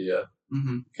have an idea.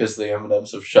 Because the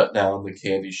M&Ms have shut down the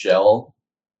candy shell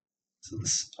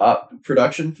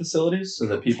production facilities so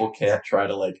that people can't try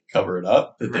to cover it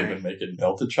up that they've been making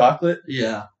melted chocolate.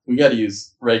 Yeah. We got to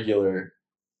use regular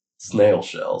snail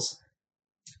shells.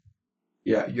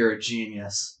 Yeah, you're a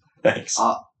genius. Thanks.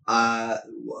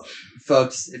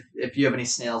 Folks, if you have any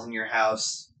snails in your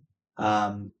house,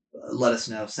 let us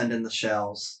know. Send in the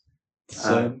shells.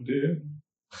 Send in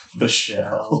the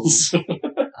shells.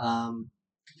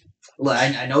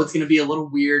 I know it's going to be a little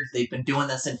weird. They've been doing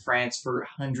this in France for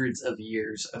hundreds of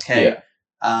years. Okay. Yeah.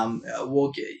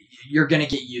 You're going to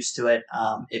get used to it.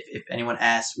 If anyone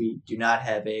asks, we do not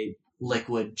have a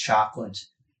liquid chocolate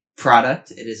product.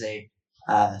 It is a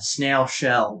snail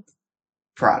shell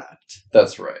product.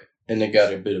 That's right. And they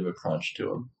got a bit of a crunch to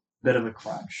them. Bit of a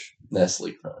crunch.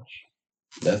 Nestle Crunch.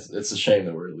 It's a shame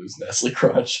that we're going to lose Nestle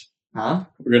Crunch. Huh?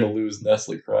 We're going to lose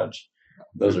Nestle Crunch.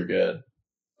 Those are good.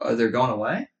 They're going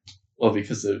away? Well,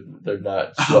 because they're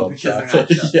not shelled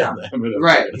chocolate. Yeah,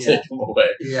 right. Take them away.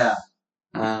 Yeah.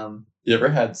 You ever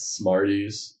had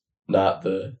Smarties?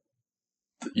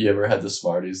 You ever had the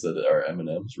Smarties that are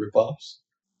M&M's ripoffs?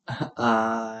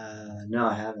 No,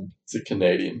 I haven't. It's a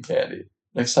Canadian candy.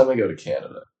 Next time I go to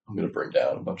Canada, I'm going to bring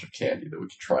down a bunch of candy that we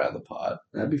can try on the pod.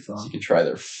 That'd be fun. So you can try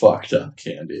their fucked up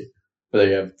candy. But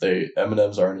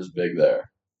M&M's aren't as big there.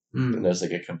 And there's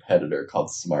a competitor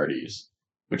called Smarties,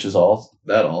 which is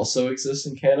that also exists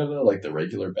in Canada, like the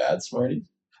regular bad Smarties.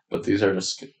 But these are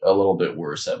just a little bit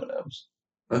worse M&M's.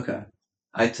 Okay.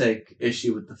 I take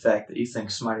issue with the fact that you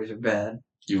think Smarties are bad.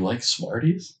 You like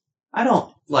Smarties? I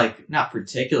don't not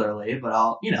particularly, but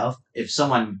I'll, if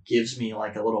someone gives me a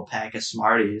little pack of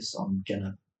Smarties, I'm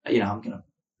gonna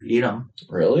eat them.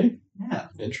 Really? Yeah.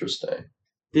 Interesting.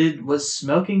 Was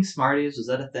smoking Smarties, was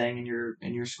that a thing in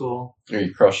your school? Or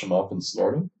you crush them up and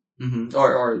snort them? Mm-hmm.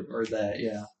 Or that,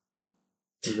 yeah.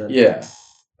 Yeah.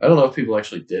 I don't know if people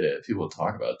actually did it. People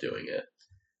talk about doing it.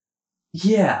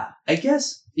 Yeah, I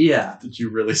guess, yeah. Did you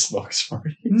really smoke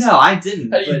Smarties? No, I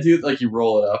didn't. How do you do it? Like you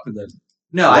roll it up and then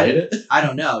light it? I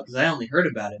don't know, because I only heard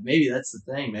about it. Maybe that's the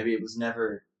thing. Maybe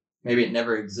it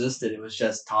never existed. It was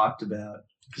just talked about.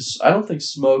 Because I don't think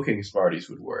smoking Smarties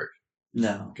would work.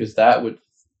 No. Because that would,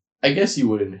 I guess you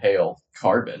would inhale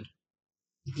carbon.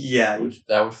 Yeah.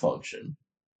 That would function.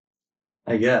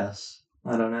 I guess.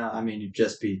 I don't know. I mean, you'd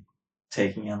just be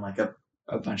taking in like a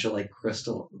bunch of like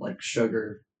crystal, like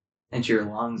sugar into your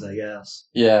lungs, I guess.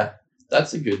 Yeah,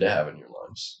 that's good to have in your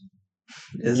lungs.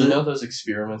 Is you it? know those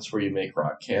experiments where you make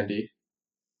rock candy?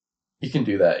 You can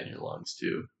do that in your lungs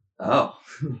too. Oh.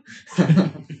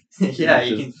 Yeah,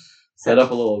 you can set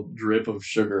up a little drip of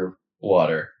sugar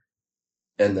water,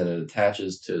 and then it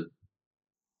attaches to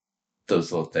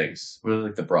those little things. What are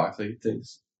like the broccoli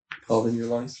things called in your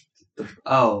lungs?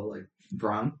 Like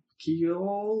bronchioles?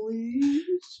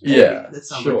 Yeah, that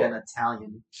sounds like an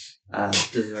Italian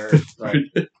dessert. But...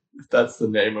 That's the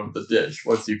name of the dish.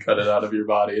 Once you cut it out of your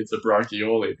body, it's a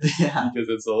bronchioli. Yeah, because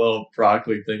it's a little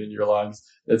broccoli thing in your lungs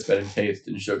that's been encased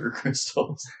in sugar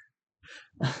crystals.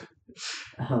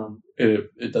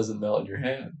 It doesn't melt in your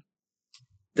hand.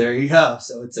 There you go.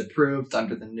 So it's approved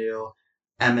under the new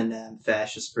M&M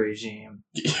fascist regime.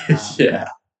 Yeah,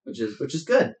 which is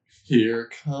good. Here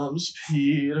comes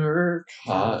Peter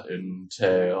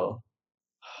Cottontail,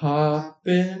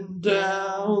 hopping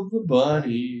down the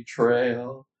bunny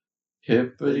trail.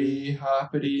 Hippity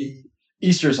hoppity,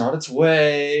 Easter's on its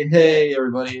way. Hey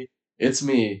everybody, it's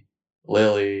me,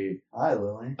 Lily. Hi,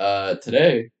 Lily.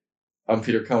 Today on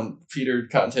Peter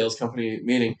Cottontail's company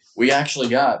meeting, we actually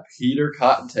got Peter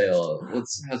Cottontail.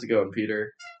 How's it going,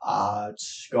 Peter?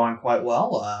 It's going quite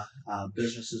well.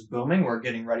 Business is booming. We're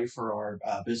getting ready for our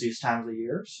busiest time of the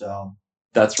year. So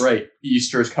that's right.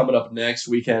 Easter is coming up next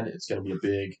weekend. It's going to be a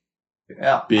big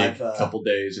couple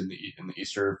days in the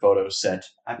Easter photo set.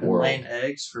 I've been laying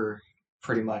eggs for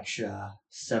pretty much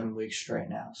 7 weeks straight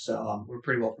now, so we're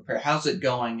pretty well prepared. How's it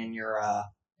going in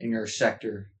your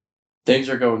sector? Things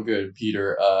are going good,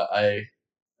 Peter.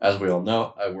 As we all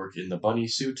know, I work in the bunny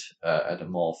suit at a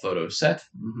mall photo set.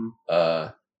 Mm-hmm.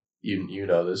 You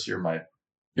know this.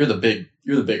 You're the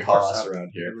big hoss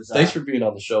around here. Thanks for being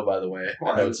on the show, by the way.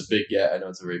 I know it's a big get. I know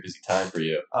it's a very busy time for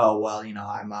you. Oh well,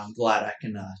 I'm glad I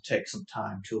can take some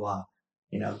time to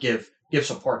give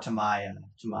support to my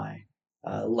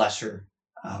lesser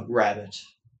rabbit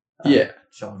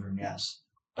children. Yes.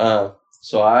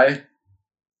 So I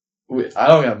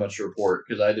don't have much to report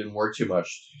because I didn't work too much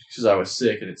because I was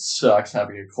sick, and it sucks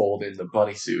having a cold in the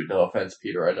bunny suit. No offense,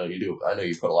 Peter. I know you do. I know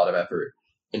you put a lot of effort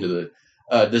into the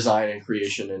design and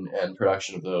creation and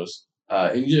production of those.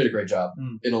 And you did a great job.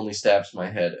 It only stabs my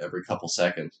head every couple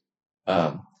seconds.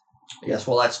 Yes,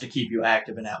 well, that's to keep you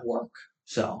active and at work.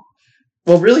 So,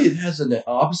 well, really, it has an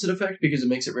opposite effect because it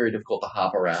makes it very difficult to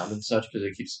hop around and such because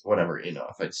it keeps whenever if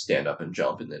I stand up and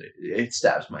jump and then it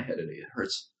stabs my head and it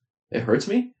hurts. It hurts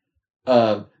me.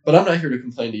 But I'm not here to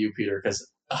complain to you, Peter, because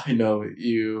I know I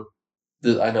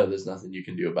know there's nothing you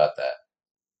can do about that.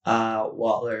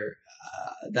 Well,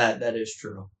 that is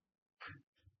true.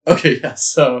 Okay, yeah.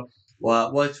 So,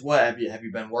 what have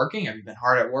you been working? Have you been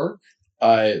hard at work?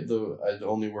 I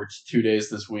only worked 2 days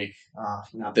this week.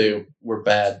 They were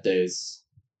bad days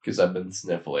because I've been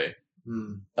sniffly.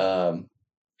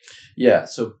 Yeah.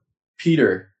 So,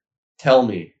 Peter, tell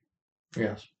me.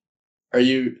 Yes.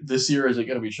 This year? Is it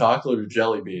going to be chocolate or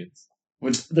jelly beans?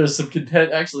 There's some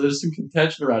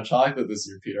contention around chocolate this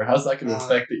year, Peter. How's that going to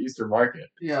affect the Easter market?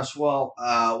 Yes, well,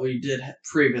 we did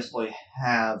previously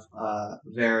have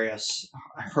various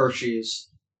Hershey's,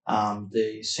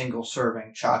 the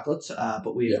single-serving chocolates,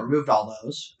 but we've removed all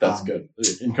those. That's good.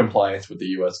 In compliance with the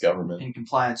U.S. government. In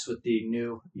compliance with the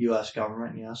new U.S.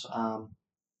 government, yes.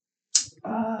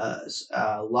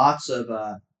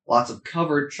 Lots of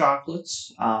covered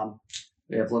chocolates.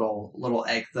 We have little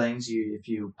egg things. If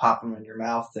you pop them in your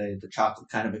mouth, the chocolate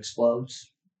kind of explodes.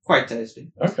 Quite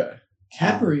tasty. Okay.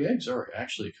 Cadbury eggs are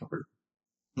actually covered.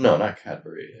 No, not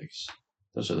Cadbury eggs.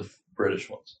 Those are the British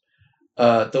ones.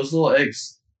 Those little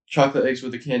eggs, chocolate eggs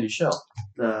with a candy shell.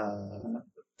 The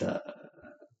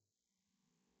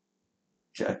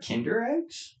Kinder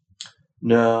eggs?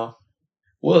 No.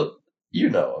 Well, you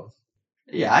know them.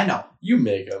 Yeah, I know. You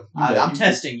make them. I'm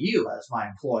testing you as my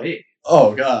employee.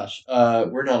 Oh gosh,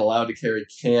 we're not allowed to carry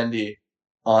candy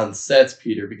on sets,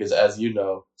 Peter, because as you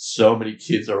know, so many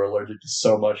kids are allergic to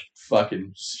so much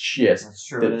fucking shit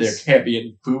that there can't be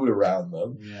any food around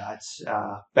them. Yeah, it's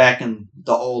back in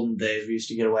the olden days, we used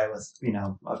to get away with,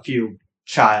 a few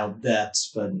child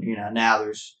deaths, but, now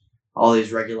there's all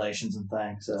these regulations and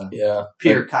things.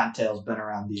 Peter Cottontail's been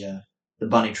around the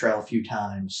bunny trail a few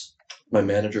times. My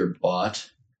manager bought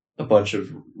a bunch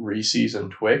of Reese's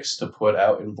and Twix to put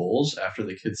out in bowls after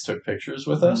the kids took pictures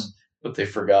with us, but they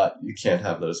forgot you can't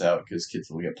have those out because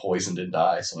kids will get poisoned and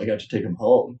die, so I got to take them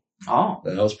home. Oh.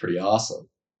 And that was pretty awesome.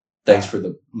 Thanks for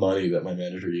the money that my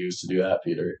manager used to do that,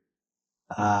 Peter.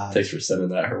 Thanks for sending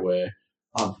that her way.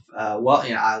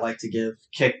 I like to give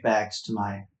kickbacks to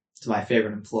my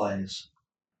favorite employees.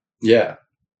 Yeah.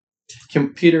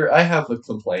 Peter, I have a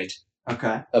complaint.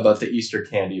 Okay. About the Easter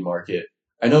candy market.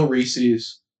 I know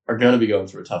Reese's are going to be going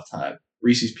through a tough time.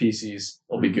 Reese's Pieces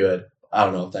will be good. I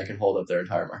don't know if that can hold up their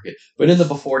entire market. But in the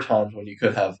before times when you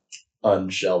could have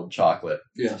unshelled chocolate,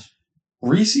 yes,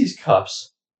 Reese's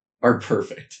cups are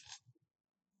perfect.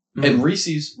 And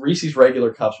Reese's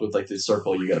regular cups with like this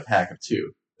circle, you get a pack of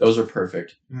 2. Those are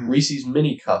perfect. Reese's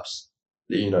mini cups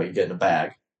that you get in a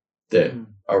bag that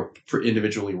are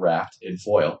individually wrapped in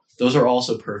foil. Those are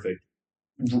also perfect.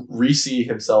 Reese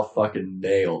himself fucking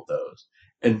nailed those.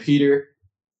 And Peter,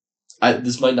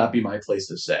 this might not be my place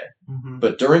to say,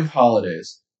 but during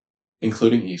holidays,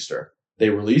 including Easter,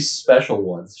 they release special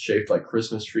ones shaped like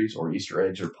Christmas trees or Easter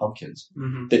eggs or pumpkins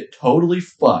that totally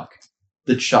fuck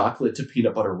the chocolate to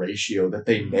peanut butter ratio that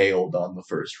they nailed on the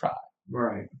first try.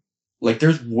 Right. Like,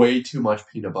 there's way too much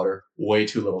peanut butter, way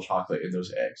too little chocolate in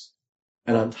those eggs.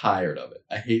 And I'm tired of it.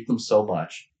 I hate them so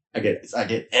much. I get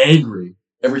angry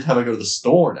every time I go to the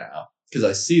store now because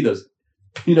I see those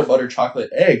peanut butter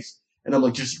chocolate eggs. And I'm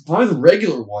like, just buy the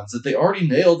regular ones that they already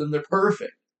nailed and they're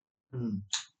perfect.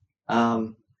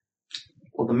 Well,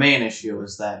 the main issue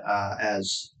is that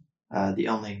as the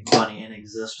only bunny in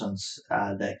existence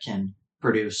that can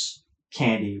produce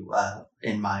candy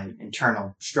in my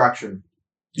internal structure,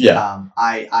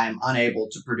 I am unable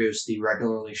to produce the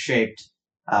regularly shaped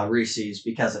Reese's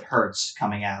because it hurts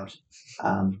coming out.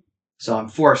 So I'm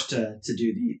forced to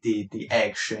do the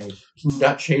egg shape. Can you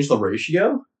not change the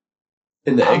ratio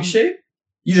in the egg shape?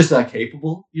 You're just not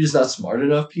capable? You're just not smart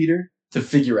enough, Peter, to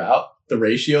figure out the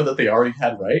ratio that they already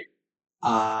had right?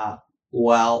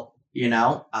 Well,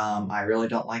 I really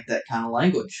don't like that kind of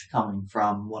language coming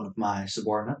from one of my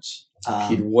subordinates.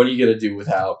 Peter, what are you going to do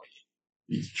without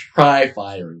me? You try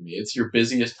firing me. It's your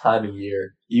busiest time of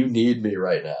year. You need me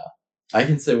right now. I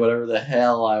can say whatever the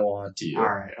hell I want to you. All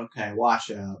right, okay,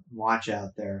 watch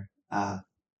out there.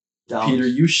 Peter,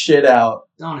 you shit out.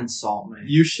 Don't insult me.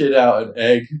 You shit out an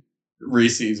egg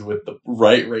Reese's with the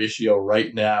right ratio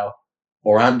right now,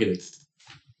 or I'm gonna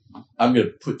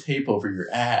put tape over your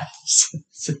ass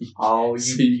so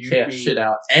you can't shit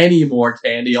out any more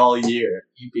candy all year.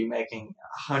 You'd be making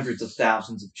hundreds of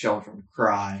thousands of children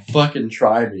cry. Fucking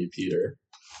try me, Peter.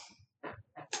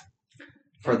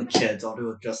 For the kids, I'll do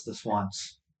it just this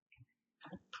once.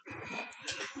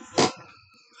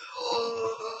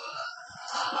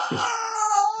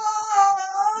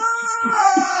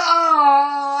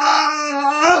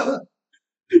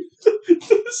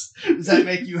 Does that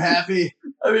make you happy?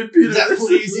 I mean, Peter, does that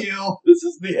please you? This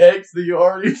is the eggs that you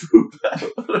already poop out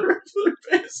on a regular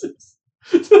basis.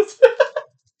 Does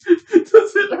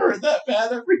it hurt that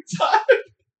bad every time?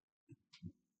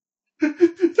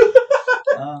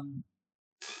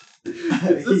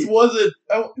 This wasn't,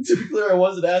 to be clear, I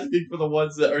wasn't asking for the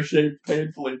ones that are shaped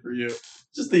painfully for you.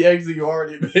 Just the eggs that you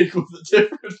already make with a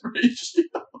different ratio.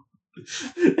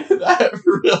 And that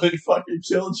really fucking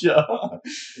killed you.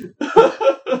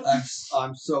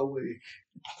 I'm so weak.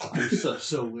 I'm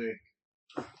so weak.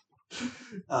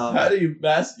 How do you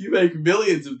you make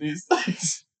millions of these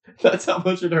things? That's how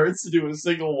much it hurts to do a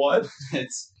single one.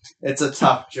 It's a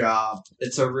tough job.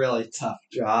 It's a really tough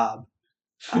job.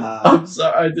 I'm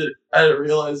sorry, I didn't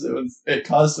realize it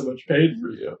caused so much pain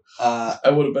for you. I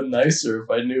would have been nicer if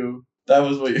I knew that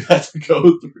was what you had to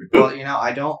go through. Well,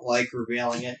 I don't like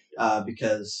revealing it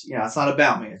because it's not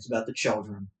about me. It's about the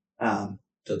children.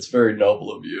 That's very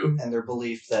noble of you. And their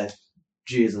belief that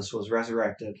Jesus was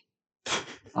resurrected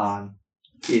on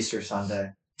Easter Sunday.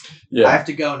 Yeah, I have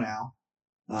to go now.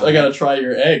 I gotta try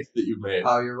your egg that you made.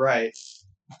 Oh, you're right.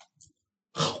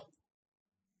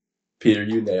 Peter,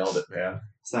 you nailed it, man.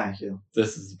 Thank you.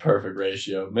 This is the perfect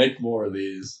ratio. Make more of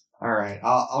these. All right,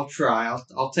 I'll try.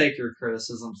 I'll take your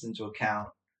criticisms into account.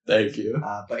 Thank you.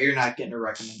 But you're not getting a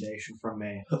recommendation from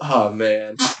me. Oh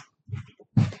man,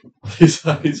 he's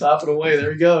hopping away.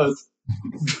 There he goes.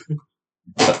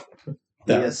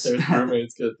 Yes. There's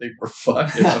roommate's gonna think we're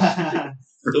fucking.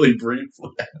 really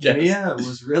briefly, I guess. Mia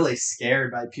was really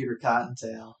scared by Peter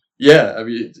Cottontail. Yeah, I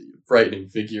mean, frightening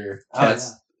figure.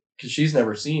 Because she's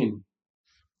never seen.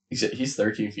 He's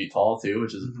 13 feet tall too,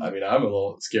 which is, I mean, I'm a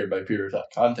little scared by Peter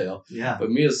Cottontail. Yeah. But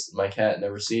Mia's, my cat,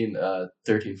 never seen a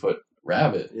 13-foot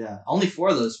rabbit. Yeah. Only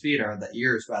 4 of those feet are the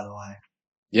ears, by the way.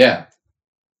 Yeah.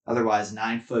 Otherwise,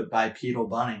 9-foot bipedal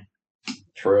bunny.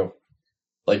 True.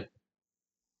 Like,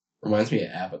 reminds me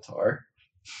of Avatar.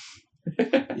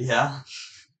 Yeah.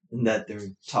 And that they're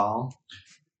tall.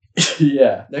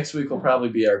 Yeah. Next week will probably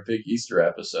be our big Easter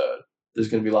episode. There's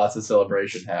going to be lots of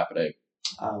celebration happening.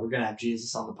 We're going to have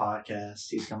Jesus on the podcast.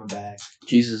 He's coming back.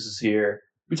 Jesus is here.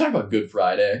 We talk about Good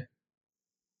Friday.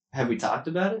 Have we talked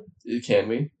about it? Can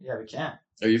we? Yeah, we can.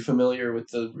 Are you familiar with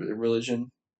the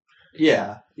religion?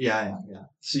 Yeah. Yeah, I am. Yeah.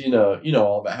 So you know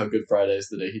all about how Good Friday is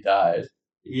the day he died.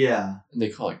 Yeah. And they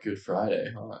call it Good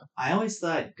Friday, huh? I always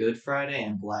thought Good Friday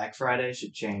and Black Friday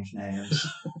should change names.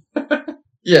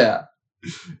 Yeah.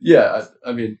 Yeah,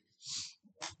 I mean...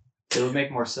 It would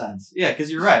make more sense. Yeah, because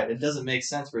you're right. It doesn't make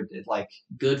sense for it, like,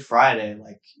 Good Friday.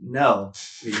 Like, no.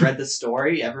 We read the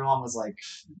story. Everyone was,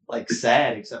 like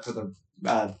sad except for the,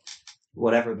 the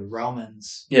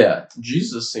Romans. Yeah,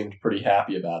 Jesus seemed pretty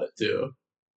happy about it, too.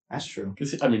 That's true.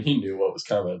 Because, I mean, he knew what was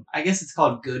coming. I guess it's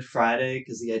called Good Friday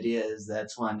because the idea is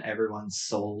that's when everyone's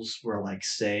souls were, like,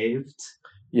 saved.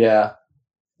 Yeah.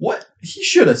 What he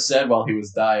should have said while he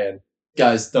was dying,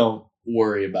 guys, don't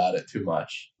worry about it too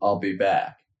much. I'll be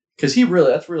back. Because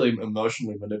that's really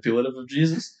emotionally manipulative of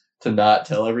Jesus to not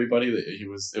tell everybody that it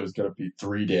was going to be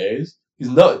 3 days.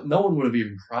 Because no one would have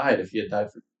even cried if he had died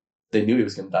they knew he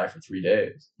was going to die for 3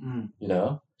 days. You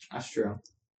know? That's true.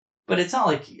 But it's not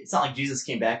like Jesus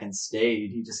came back and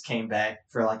stayed. He just came back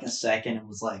for like a second and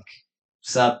was like,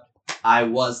 "Sup, I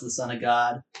was the Son of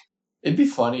God." It'd be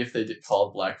funny if they did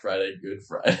call Black Friday Good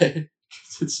Friday.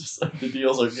 It's just like the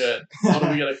deals are good. What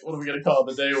are we gonna call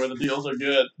the day where the deals are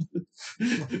good?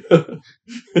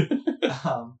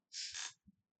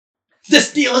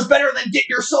 This deal is better than get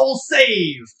your soul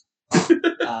saved.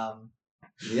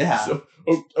 Yeah. So,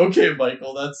 okay,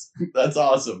 Michael, that's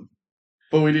awesome.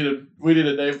 But we need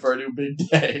a name for our new big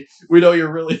day. We know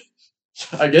you're really,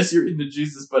 I guess you're into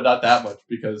Jesus, but not that much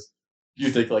because you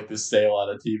think like this sale on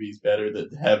a TV is better than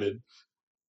heaven.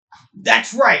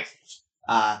 That's right.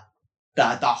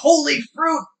 The holy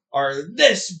fruit are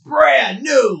this brand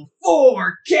new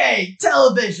 4K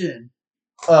television.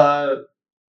 I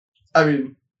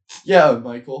mean, yeah,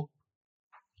 Michael.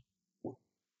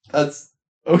 That's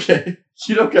okay.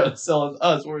 You don't gotta sell it to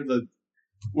us.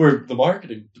 We're the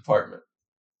marketing department.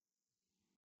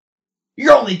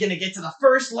 You're only gonna get to the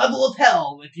first level of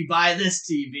hell if you buy this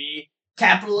TV.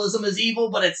 Capitalism is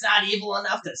evil, but it's not evil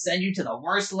enough to send you to the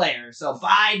worst layer. So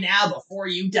buy now before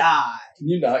you die. Can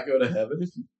you not go to heaven if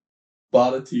you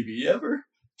bought a TV ever?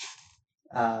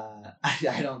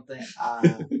 I don't think.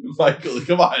 Michael,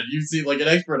 come on. You seem like an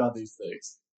expert on these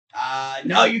things.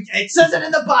 No, it says it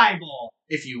in the Bible.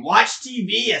 If you watch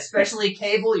TV, especially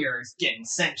cable, you're getting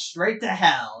sent straight to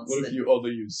hell. What if you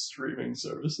only use streaming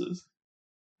services?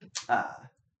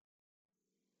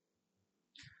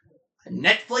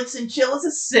 Netflix and chill is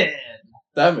a sin.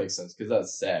 That makes sense, because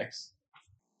that's sex.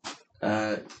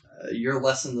 Your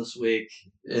lesson this week,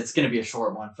 it's going to be a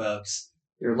short one, folks.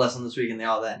 Your lesson this week in the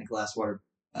All That in a Glass Water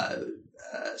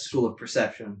School of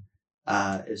Perception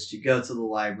is to go to the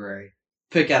library,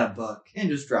 pick out a book, and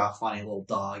just draw a funny little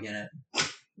dog in it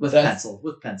with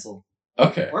pencil.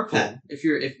 Okay. Or pen.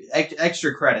 Cool. If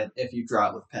extra credit if you draw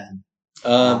it with pen.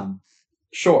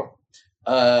 Sure.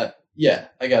 Yeah,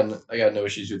 I got no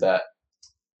issues with that.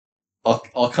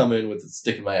 I'll come in with a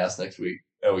stick in my ass next week,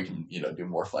 and we can do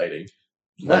more fighting,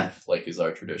 like is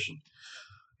our tradition.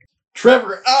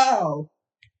 Trevor, ow!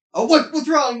 Oh, what's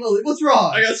wrong, Lily? What's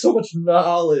wrong? I got so much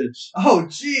knowledge. Oh,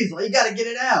 jeez, well, you gotta get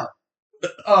it out.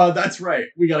 That's right.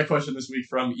 We got a question this week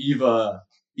from Eva.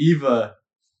 Eva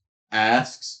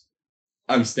asks,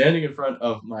 I'm standing in front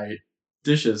of my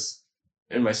dishes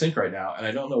in my sink right now, and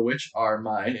I don't know which are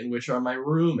mine and which are my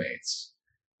roommates.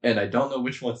 And I don't know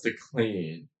which ones to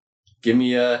clean. Give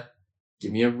me a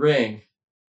ring.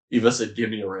 Eva said, give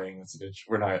me a ring.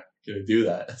 We're not going to do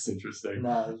that. That's interesting.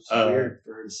 No, it's weird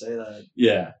for her to say that.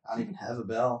 Yeah. I don't even have a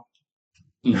bell.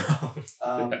 No.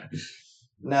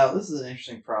 Now, this is an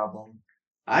interesting problem.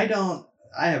 I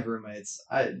have roommates.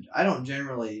 I don't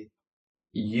generally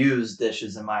use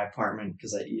dishes in my apartment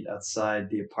because I eat outside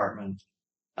the apartment.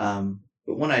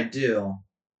 But when I do,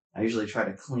 I usually try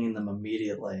to clean them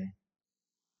immediately.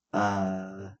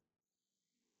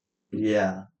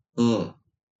 Yeah. Mm.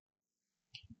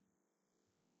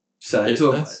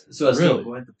 So as to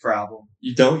avoid the problem.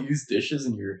 You don't use dishes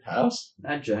in your house?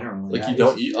 Not generally. Like you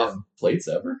don't eat off plates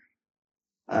ever?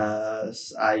 I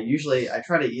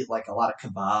try to eat like a lot of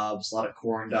kebabs, a lot of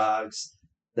corn dogs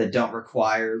that don't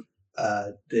require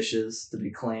dishes to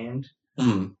be cleaned.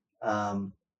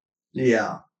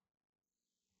 Yeah.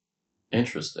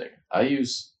 Interesting. I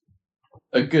use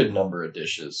a good number of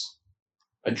dishes.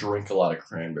 I drink a lot of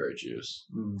cranberry juice.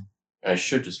 I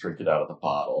should just drink it out of the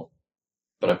bottle,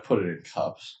 but I put it in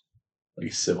cups, like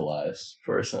a civilized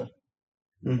person.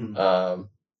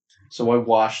 So I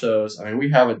wash those. I mean, we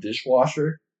have a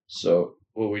dishwasher, so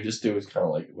what we just do is kind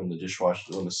of like when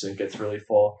the sink gets really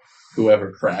full,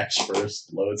 whoever cracks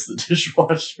first loads the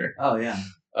dishwasher. Oh yeah.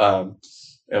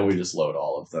 And we just load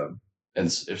all of them. And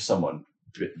if someone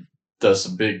does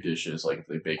some big dishes, like if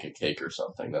they bake a cake or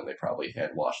something, then they probably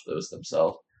hand wash those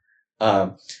themselves.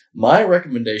 My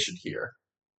recommendation here,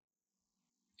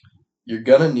 you're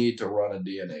gonna need to run a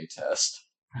DNA test.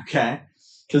 Okay.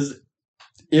 Because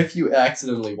if you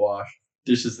accidentally wash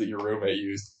dishes that your roommate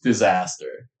used,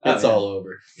 disaster. It's all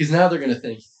over. Because now they're gonna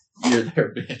think you're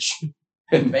their bitch.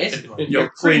 And basically,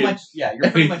 you're pretty much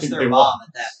their mom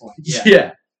at that point.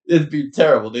 Yeah. It'd be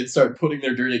terrible. They'd start putting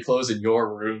their dirty clothes in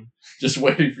your room, just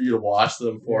waiting for you to wash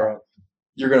them for them.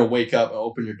 You're gonna wake up and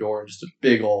open your door and just a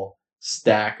big old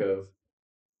stack of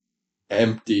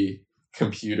empty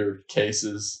computer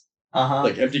cases,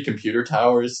 like empty computer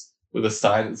towers with a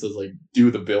sign that says like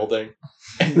 "Do the building,"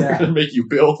 and they're gonna make you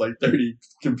build like 30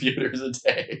 computers a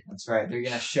day. That's right. They're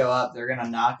gonna show up. They're gonna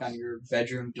knock on your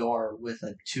bedroom door with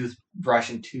a toothbrush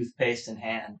and toothpaste in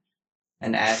hand,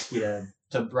 and ask you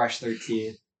to brush their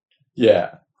teeth.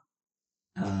 Yeah.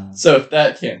 So if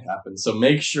that can't happen, so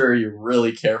make sure you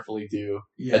really carefully do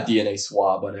a DNA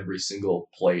swab on every single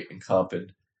plate and cup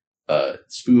and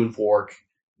spoon, fork,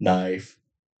 knife,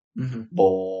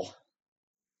 bowl.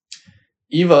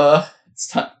 Eva,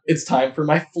 it's time for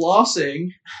my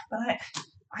flossing. But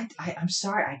I'm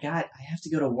sorry. I have to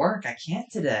go to work. I can't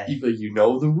today. Eva, you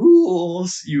know the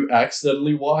rules. You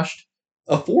accidentally washed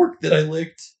a fork that I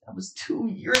licked. That was 2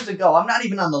 years ago. I'm not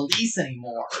even on the lease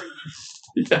anymore.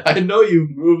 Yeah, I know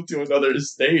you've moved to another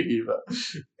state, Eva,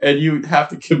 and you have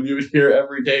to commute here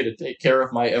every day to take care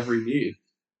of my every need.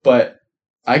 But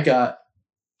I got,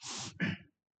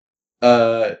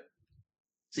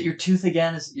 Is it your tooth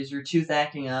again? Is your tooth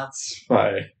acting up?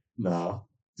 No.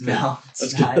 No,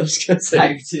 it's not. I was gonna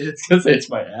say it's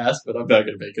my ass, but I'm not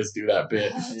gonna make us do that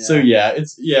bit. Yeah. So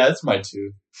it's my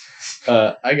tooth.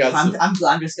 I got.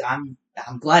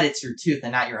 I'm glad it's your tooth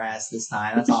and not your ass this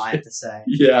time. That's all I have to say.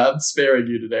 Yeah, I'm sparing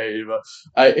you today, Eva.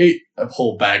 I ate a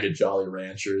whole bag of Jolly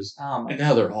Ranchers, and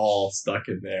now they're all stuck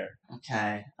in there.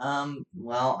 Okay.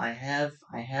 Well, I have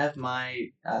my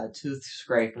tooth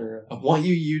scraper. I want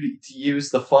you to use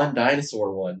the fun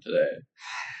dinosaur one today.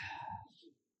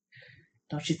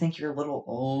 Don't you think you're a little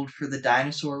old for the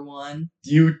dinosaur one?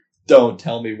 You don't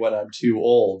tell me when I'm too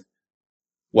old.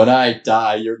 When I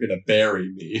die, you're gonna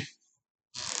bury me.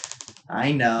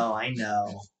 I know.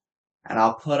 And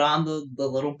I'll put on the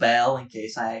little bell in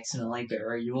case I accidentally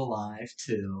bury you alive,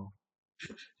 too.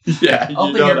 Yeah,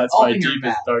 that's my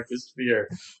deepest, darkest fear.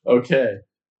 Okay.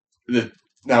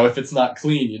 Now, if it's not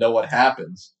clean, you know what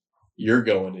happens. You're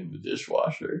going in the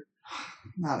dishwasher.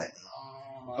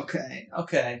 Okay.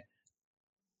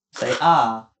 Say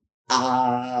ah.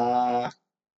 Ah.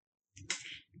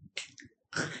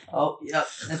 Oh, yep.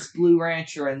 That's Blue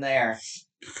Rancher in there.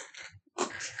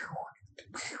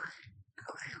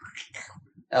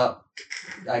 Oh,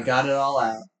 I got it all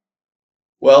out.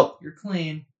 Well, you're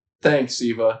clean. Thanks,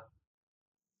 Eva.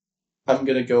 I'm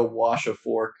gonna go wash a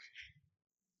fork.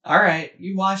 Alright,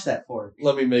 you wash that fork.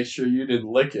 Let me make sure you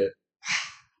didn't lick it.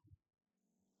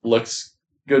 Looks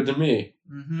good to me.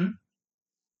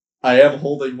 I am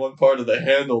holding one part of the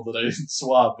handle that I didn't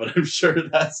swap, but I'm sure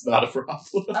that's not a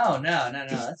problem. Oh, no.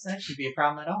 That's not should be a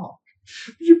problem at all.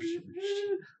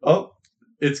 Oh,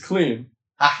 it's clean.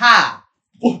 Aha!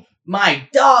 My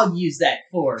dog used that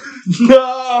fork.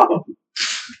 No!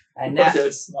 And now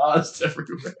it's snot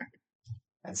everywhere.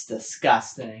 That's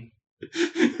disgusting.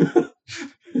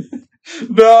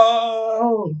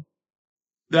 No!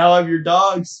 Now I'm your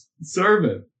dog's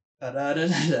servant.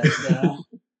 Thanks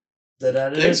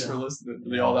for listening to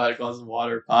the All That Glass of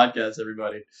Water podcast,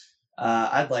 everybody.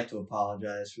 I'd like to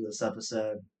apologize for this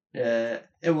episode.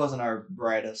 It wasn't our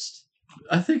brightest.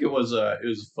 I think it was a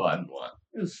fun one.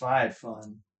 It was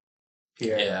fun.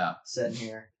 Here, yeah, sitting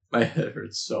here. My head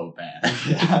hurts so bad.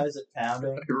 Yeah, is it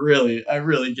pounding? I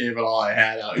really gave it all I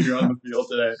had out here on the field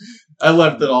today. I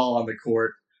left it all on the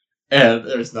court, and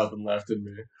there's nothing left in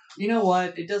me. You know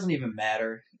what? It doesn't even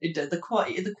matter. The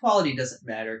quality doesn't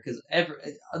matter because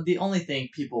the only thing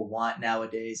people want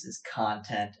nowadays is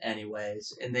content,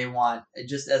 anyways, and they want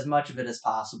just as much of it as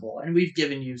possible. And we've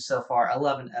given you so far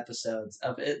 11 episodes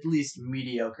of at least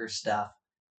mediocre stuff.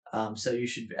 So you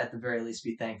should, at the very least,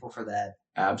 be thankful for that.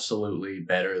 Absolutely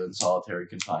better than solitary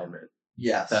confinement.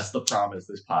 Yes, that's the promise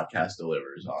this podcast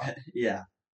delivers on. Yeah.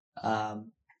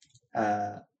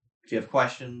 If you have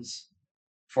questions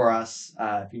for us,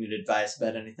 if you need advice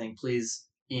about anything, please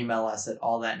email us at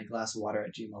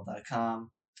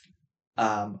allthatinaglassofwater@gmail.com.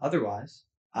 Otherwise,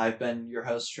 I've been your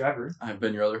host, Trevor. I've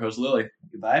been your other host, Lily.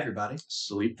 Goodbye, everybody.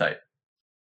 Sleep tight.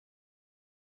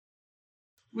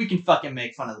 We can fucking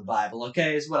make fun of the Bible,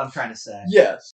 okay? Is what I'm trying to say. Yes.